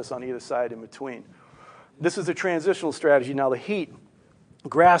vehicle access on either side in between. This is a transitional strategy. Now the heat,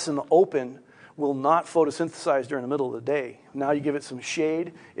 grass in the open will not photosynthesize during the middle of the day. Now you give it some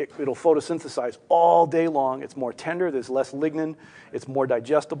shade, it'll photosynthesize all day long. It's more tender, there's less lignin, it's more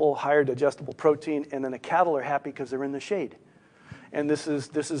digestible, higher digestible protein, and then the cattle are happy because they're in the shade. And this is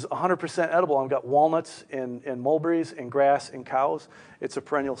 100% edible. I've got walnuts and mulberries and grass and cows. It's a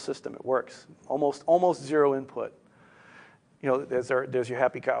perennial system. It works. Almost zero input. You know, there's your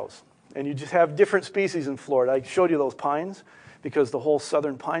happy cows. And you just have different species in Florida. I showed you those pines because the whole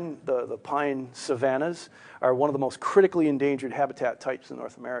southern pine, the pine savannas are one of the most critically endangered habitat types in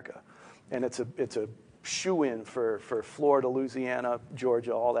North America. And it's a shoe-in for Florida, Louisiana,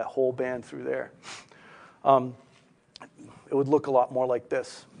 Georgia, all that whole band through there. It would look a lot more like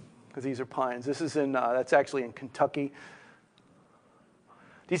this, because these are pines. This is that's actually in Kentucky.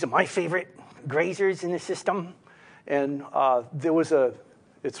 These are my favorite grazers in the system. And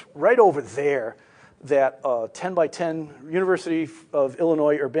it's right over there that 10 by 10 University of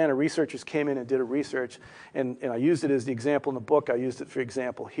Illinois Urbana researchers came in and did a research. And I used it as the example in the book. I used it for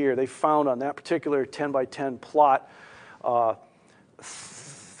example here. They found on that particular 10 by 10 plot, I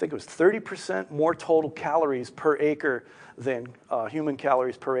think it was 30% more total calories per acre than human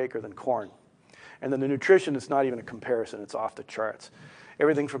calories per acre than corn. And then the nutrition is not even a comparison. It's off the charts.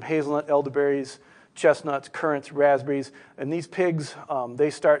 Everything from hazelnut, elderberries, chestnuts, currants, raspberries. And these pigs, they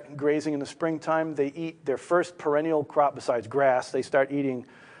start grazing in the springtime. They eat their first perennial crop besides grass. They start eating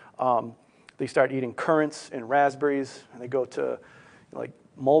currants and raspberries. And they go to like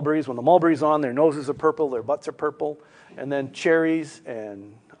mulberries. When the mulberry's on, their noses are purple, their butts are purple. And then cherries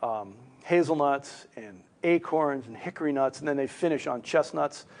and hazelnuts and acorns and hickory nuts, and then they finish on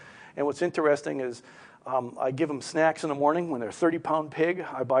chestnuts. And what's interesting is I give them snacks in the morning when they're a 30-pound pig.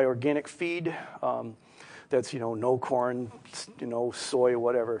 I buy organic feed that's, no corn, soy,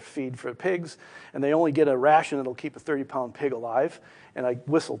 whatever, feed for pigs. And they only get a ration that'll keep a 30-pound pig alive, and I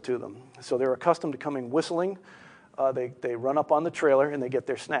whistle to them. So they're accustomed to coming whistling. They run up on the trailer, and they get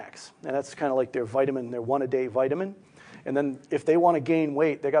their snacks. And that's kind of like their vitamin, their one-a-day vitamin. And then if they want to gain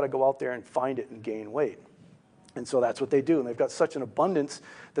weight, they got to go out there and find it and gain weight. And so that's what they do. And they've got such an abundance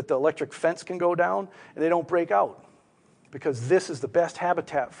that the electric fence can go down and they don't break out because this is the best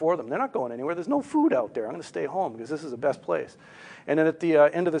habitat for them. They're not going anywhere. There's no food out there. I'm going to stay home because this is the best place. And then at the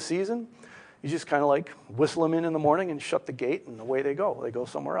end of the season, you just kind of like whistle them in the morning and shut the gate and away they go. They go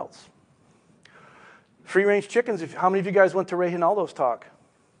somewhere else. Free-range chickens. How many of you guys went to Ray Hinaldo's talk?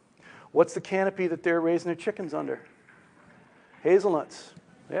 What's the canopy that they're raising their chickens under? Hazelnuts.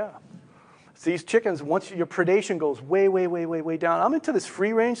 Yeah. So these chickens, once your predation goes way, way, way, way, way down, I'm into this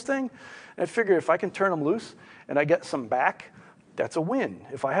free range thing, and I figure if I can turn them loose and I get some back, that's a win.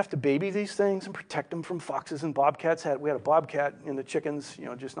 If I have to baby these things and protect them from foxes and bobcats, we had a bobcat in the chickens,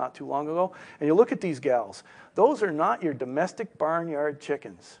 just not too long ago, and you look at these gals, those are not your domestic barnyard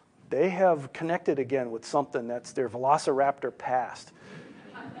chickens. They have connected again with something that's their velociraptor past.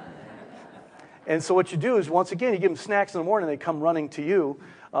 And so what you do is, once again, you give them snacks in the morning, they come running to you.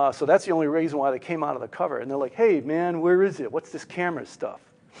 So that's the only reason why they came out of the cover. And they're like, hey, man, where is it? What's this camera stuff?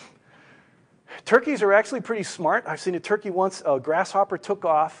 Turkeys are actually pretty smart. I've seen a turkey once, a grasshopper took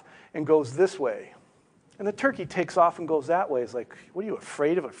off and goes this way. And the turkey takes off and goes that way. It's like, what are you,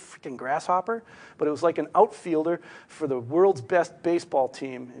 afraid of a freaking grasshopper? But it was like an outfielder for the world's best baseball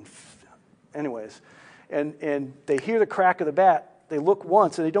team. Anyways, and they hear the crack of the bat. They look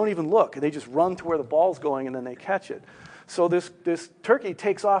once, and they don't even look. And they just run to where the ball's going, and then they catch it. So this turkey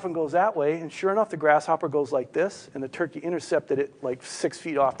takes off and goes that way, and sure enough, the grasshopper goes like this, and the turkey intercepted it like 6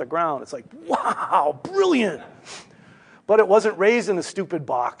 feet off the ground. It's like, wow, brilliant. But it wasn't raised in a stupid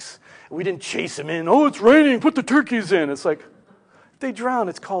box. We didn't chase him in. Oh, it's raining, put the turkeys in. It's like, if they drown,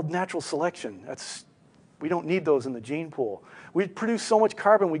 it's called natural selection. We don't need those in the gene pool. We produce so much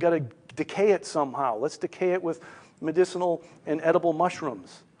carbon, we got to decay it somehow. Let's decay it with medicinal and edible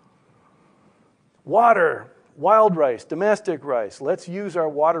mushrooms. Water. Wild rice, domestic rice. Let's use our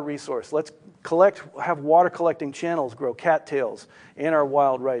water resource. Let's have water collecting channels, grow cattails and our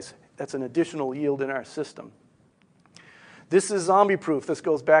wild rice. That's an additional yield in our system. This is zombie proof. This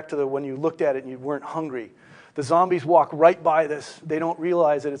goes back to when you looked at it and you weren't hungry. The zombies walk right by this. They don't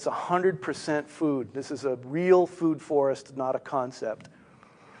realize that it's 100% food. This is a real food forest, not a concept.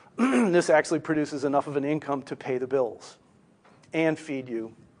 This actually produces enough of an income to pay the bills and feed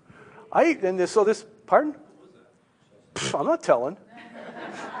you. Pardon? I'm not telling.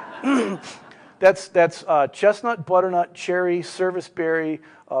 That's chestnut, butternut, cherry, serviceberry,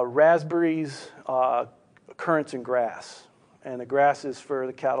 raspberries, currants, and grass. And the grass is for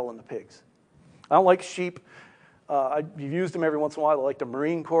the cattle and the pigs. I don't like sheep. I've used them every once in a while. I like the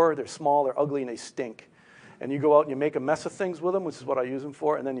Marine Corps. They're small, they're ugly, and they stink. And you go out and you make a mess of things with them, which is what I use them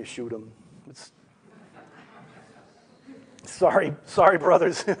for, and then you shoot them. Sorry,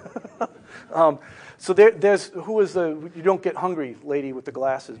 brothers. So you don't get hungry lady with the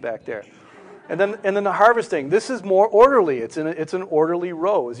glasses back there. And then the harvesting. This is more orderly. It's an orderly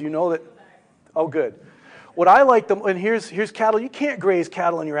row, as you know that. Oh, good. What I like and here's cattle. You can't graze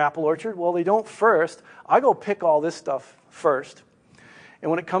cattle in your apple orchard. Well, they don't first. I go pick all this stuff first.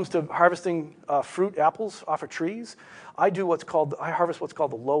 And when it comes to harvesting fruit, apples off of trees, I harvest what's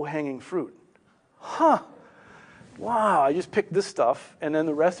called the low-hanging fruit. Huh. Wow, I just picked this stuff, and then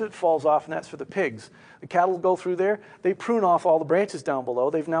the rest of it falls off, and that's for the pigs. The cattle go through there. They prune off all the branches down below.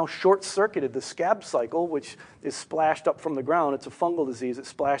 They've now short-circuited the scab cycle, which is splashed up from the ground. It's a fungal disease. It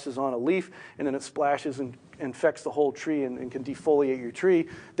splashes on a leaf, and then it splashes and infects the whole tree and can defoliate your tree.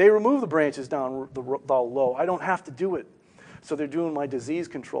 They remove the branches down the low. I don't have to do it. So they're doing my disease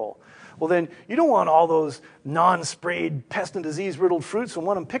control. Well, then you don't want all those non-sprayed pest and disease-riddled fruits. So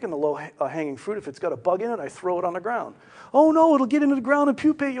when I'm picking the low-hanging fruit, if it's got a bug in it, I throw it on the ground. Oh, no, it'll get into the ground and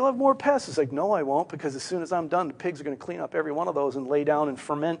pupate. You'll have more pests. It's like, no, I won't, because as soon as I'm done, the pigs are going to clean up every one of those and lay down and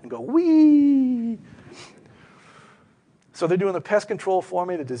ferment and go, wee. So they're doing the pest control for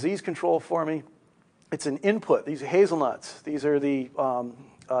me, the disease control for me. It's an input. These are hazelnuts. These are the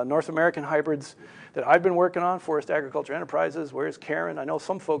North American hybrids that I've been working on, Forest Agriculture Enterprises. Where's Karen? I know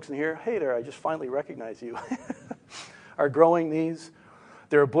some folks in here, hey there, I just finally recognize you, are growing these.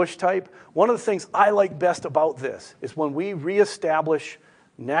 They're a bush type. One of the things I like best about this is when we reestablish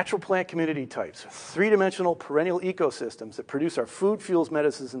natural plant community types, three-dimensional perennial ecosystems that produce our food, fuels,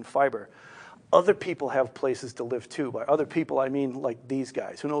 medicines, and fiber. Other people have places to live too. By other people, I mean like these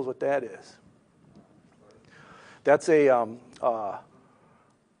guys. Who knows what that is? That's a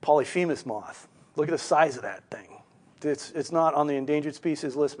polyphemus moth. Look at the size of that thing. It's not on the endangered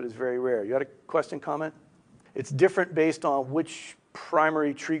species list, but it's very rare. You got a question, comment? It's different based on which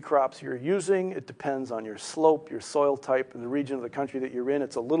primary tree crops you're using. It depends on your slope, your soil type, and the region of the country that you're in.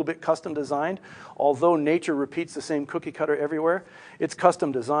 It's a little bit custom designed. Although nature repeats the same cookie cutter everywhere, it's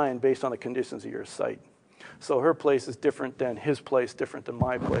custom designed based on the conditions of your site. So her place is different than his place, different than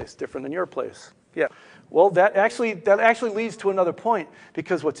my place, different than your place. Yeah. Well, that actually leads to another point,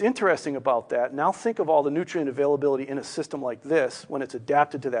 because what's interesting about that, now think of all the nutrient availability in a system like this when it's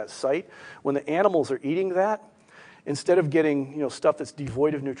adapted to that site. When the animals are eating that, instead of getting stuff that's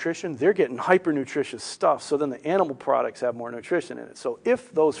devoid of nutrition, they're getting hyper-nutritious stuff, so then the animal products have more nutrition in it. So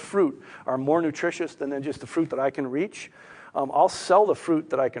if those fruit are more nutritious than just the fruit that I can reach, I'll sell the fruit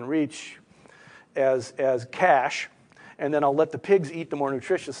that I can reach as cash, and then I'll let the pigs eat the more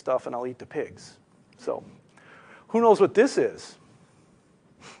nutritious stuff, and I'll eat the pigs. So, who knows what this is?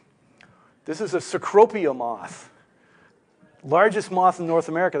 This is a Cecropia moth. Largest moth in North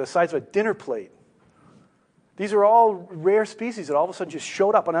America, the size of a dinner plate. These are all rare species that all of a sudden just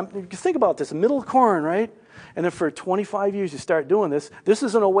showed up. And you think about this, the middle of corn, right? And then for 25 years you start doing this. This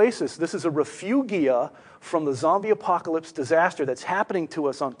is an oasis. This is a refugia from the zombie apocalypse disaster that's happening to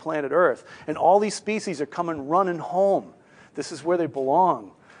us on planet Earth. And all these species are coming running home. This is where they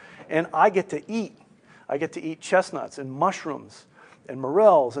belong. And I get to eat. I get to eat chestnuts and mushrooms and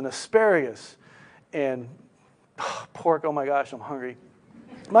morels and asparagus and pork. Oh my gosh, I'm hungry.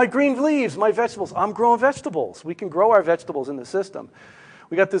 My green leaves, my vegetables. I'm growing vegetables. We can grow our vegetables in the system.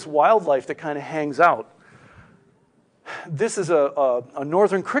 We got this wildlife that kind of hangs out. This is a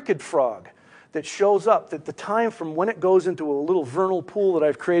northern cricket frog that shows up at the time from when it goes into a little vernal pool that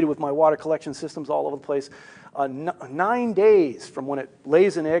I've created with my water collection systems all over the place. 9 days from when it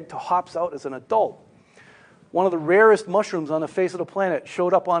lays an egg to hops out as an adult. One of the rarest mushrooms on the face of the planet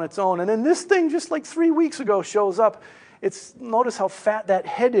showed up on its own. And then this thing just like 3 weeks ago shows up. Notice how fat that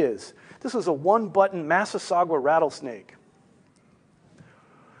head is. This is a one-button Massasauga rattlesnake.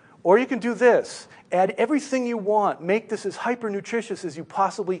 Or you can do this. Add everything you want. Make this as hyper-nutritious as you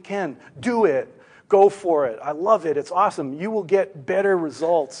possibly can. Do it. Go for it. I love it. It's awesome. You will get better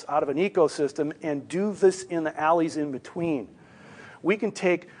results out of an ecosystem, and do this in the alleys in between. We can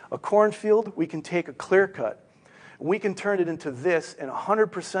take a cornfield, we can take a clear cut, we can turn it into this, and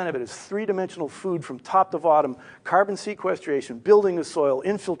 100% of it is three-dimensional food from top to bottom, carbon sequestration, building the soil,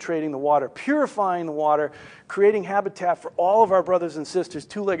 infiltrating the water, purifying the water, creating habitat for all of our brothers and sisters,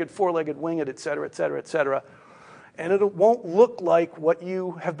 two-legged, four-legged, winged, et cetera, et cetera, et cetera. And it won't look like what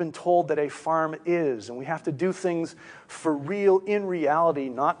you have been told that a farm is. And we have to do things for real, in reality,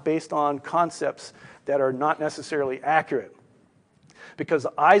 not based on concepts that are not necessarily accurate. Because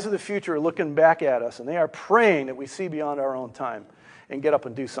the eyes of the future are looking back at us, and they are praying that we see beyond our own time and get up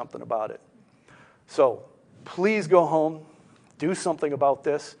and do something about it. So please go home, do something about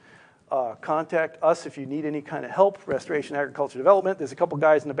this. Contact us if you need any kind of help, Restoration Agriculture Development. There's a couple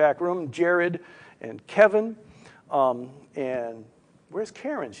guys in the back room, Jared and Kevin. And where's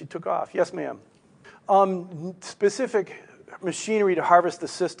Karen? She took off. Yes, ma'am. Specific machinery to harvest the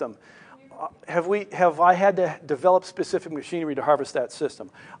system. Have I had to develop specific machinery to harvest that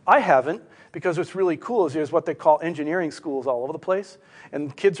system? I haven't, because what's really cool is there's what they call engineering schools all over the place,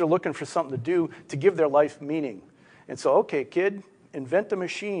 and kids are looking for something to do to give their life meaning. And so, okay, kid, invent a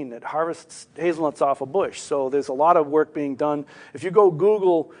machine that harvests hazelnuts off a bush. So there's a lot of work being done. If you go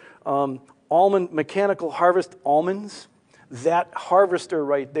Google mechanical harvest almonds, that harvester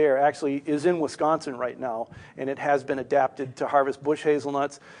right there actually is in Wisconsin right now, and it has been adapted to harvest bush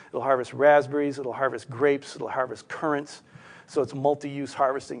hazelnuts. It'll harvest raspberries, it'll harvest grapes, it'll harvest currants. So it's a multi-use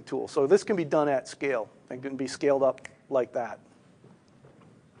harvesting tool. So this can be done at scale. It can be scaled up like that.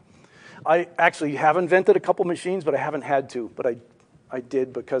 I actually have invented a couple machines, but I haven't had to. But I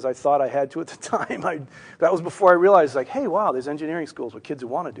did because I thought I had to at the time. That was before I realized, like, hey, wow, there's engineering schools with kids who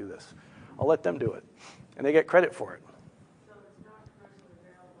want to do this. I'll let them do it. And they get credit for it.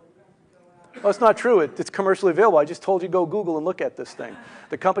 Well, it's not true. It's commercially available. I just told you go Google and look at this thing.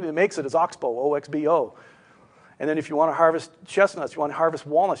 The company that makes it is Oxbow, O-X-B-O. And then if you want to harvest chestnuts, you want to harvest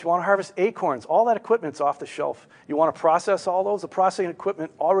walnuts, you want to harvest acorns, all that equipment's off the shelf. You want to process all those? The processing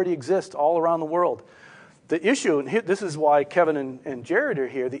equipment already exists all around the world. The issue, and this is why Kevin and Jared are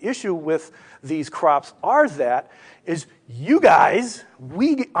here, the issue with these crops is you guys,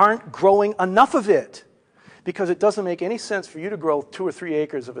 we aren't growing enough of it. Because it doesn't make any sense for you to grow 2 or 3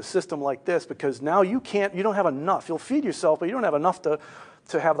 acres of a system like this, because now you don't have enough. You'll feed yourself, but you don't have enough to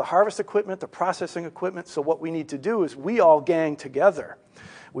have the harvest equipment, the processing equipment. So what we need to do is we all gang together.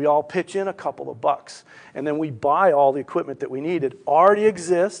 We all pitch in a couple of bucks, and then we buy all the equipment that we need. It already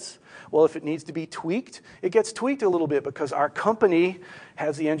exists. Well, if it needs to be tweaked, it gets tweaked a little bit because our company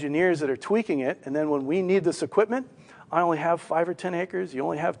has the engineers that are tweaking it, and then when we need this equipment, I only have 5 or 10 acres. You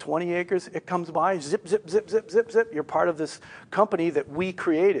only have 20 acres. It comes by, zip, zip, zip, zip, zip, zip. You're part of this company that we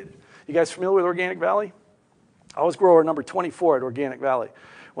created. You guys familiar with Organic Valley? I was grower number 24 at Organic Valley.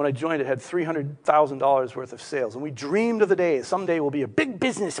 When I joined, it had $300,000 worth of sales. And we dreamed of the day, someday we'll be a big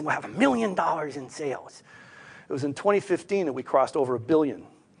business and we'll have $1 million in sales. It was in 2015 that we crossed over $1 billion. And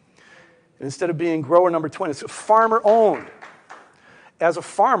instead of being grower number 20, it's farmer owned. As a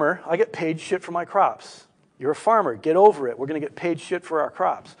farmer, I get paid shit for my crops. You're a farmer. Get over it. We're going to get paid shit for our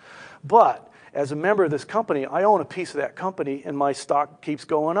crops. But as a member of this company, I own a piece of that company, and my stock keeps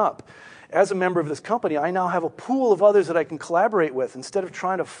going up. As a member of this company, I now have a pool of others that I can collaborate with instead of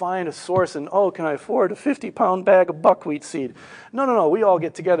trying to find a source and, oh, can I afford a 50-pound bag of buckwheat seed? No. We all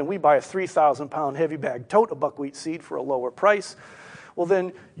get together and we buy a 3,000-pound heavy bag tote of buckwheat seed for a lower price. Well,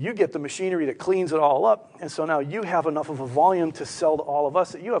 then you get the machinery that cleans it all up, and so now you have enough of a volume to sell to all of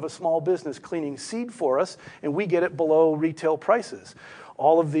us that you have a small business cleaning seed for us, and we get it below retail prices.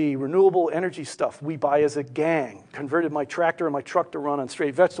 All of the renewable energy stuff we buy as a gang. Converted my tractor and my truck to run on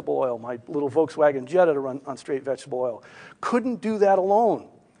straight vegetable oil, my little Volkswagen Jetta to run on straight vegetable oil. Couldn't do that alone.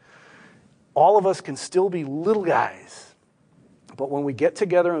 All of us can still be little guys, but when we get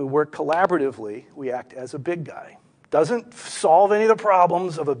together and we work collaboratively, we act as a big guy. Doesn't solve any of the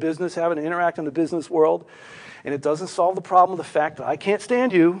problems of a business having to interact in the business world. And it doesn't solve the problem of the fact that I can't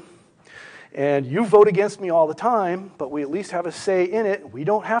stand you. And you vote against me all the time, but we at least have a say in it. We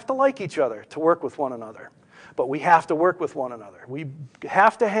don't have to like each other to work with one another. But we have to work with one another. We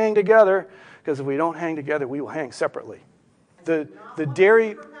have to hang together, because if we don't hang together, we will hang separately. The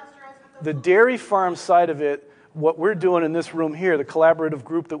dairy farm side of it, what we're doing in this room here, the collaborative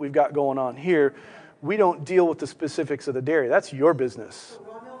group that we've got going on here, we don't deal with the specifics of the dairy. That's your business. So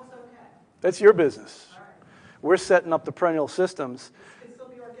raw milk's okay? That's your business. All right. We're setting up the perennial systems. It can still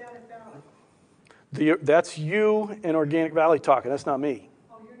be Organic Valley. That's you and Organic Valley talking. That's not me.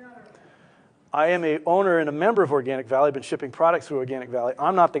 Oh, you're not organic. I am a owner and a member of Organic Valley. I've been shipping products through Organic Valley.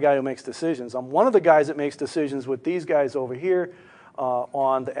 I'm not the guy who makes decisions. I'm one of the guys that makes decisions with these guys over here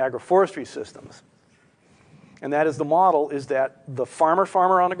on the agroforestry systems. And that is the model, is that the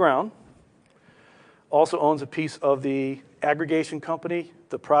farmer on the ground also owns a piece of the aggregation company,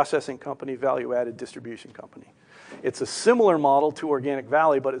 the processing company, value-added distribution company. It's a similar model to Organic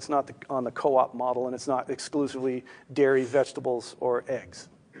Valley, but it's not on the co-op model, and it's not exclusively dairy, vegetables, or eggs.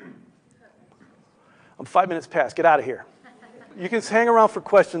 I'm 5 minutes past. Get out of here. You can hang around for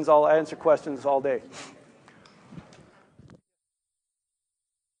questions. I'll answer questions all day.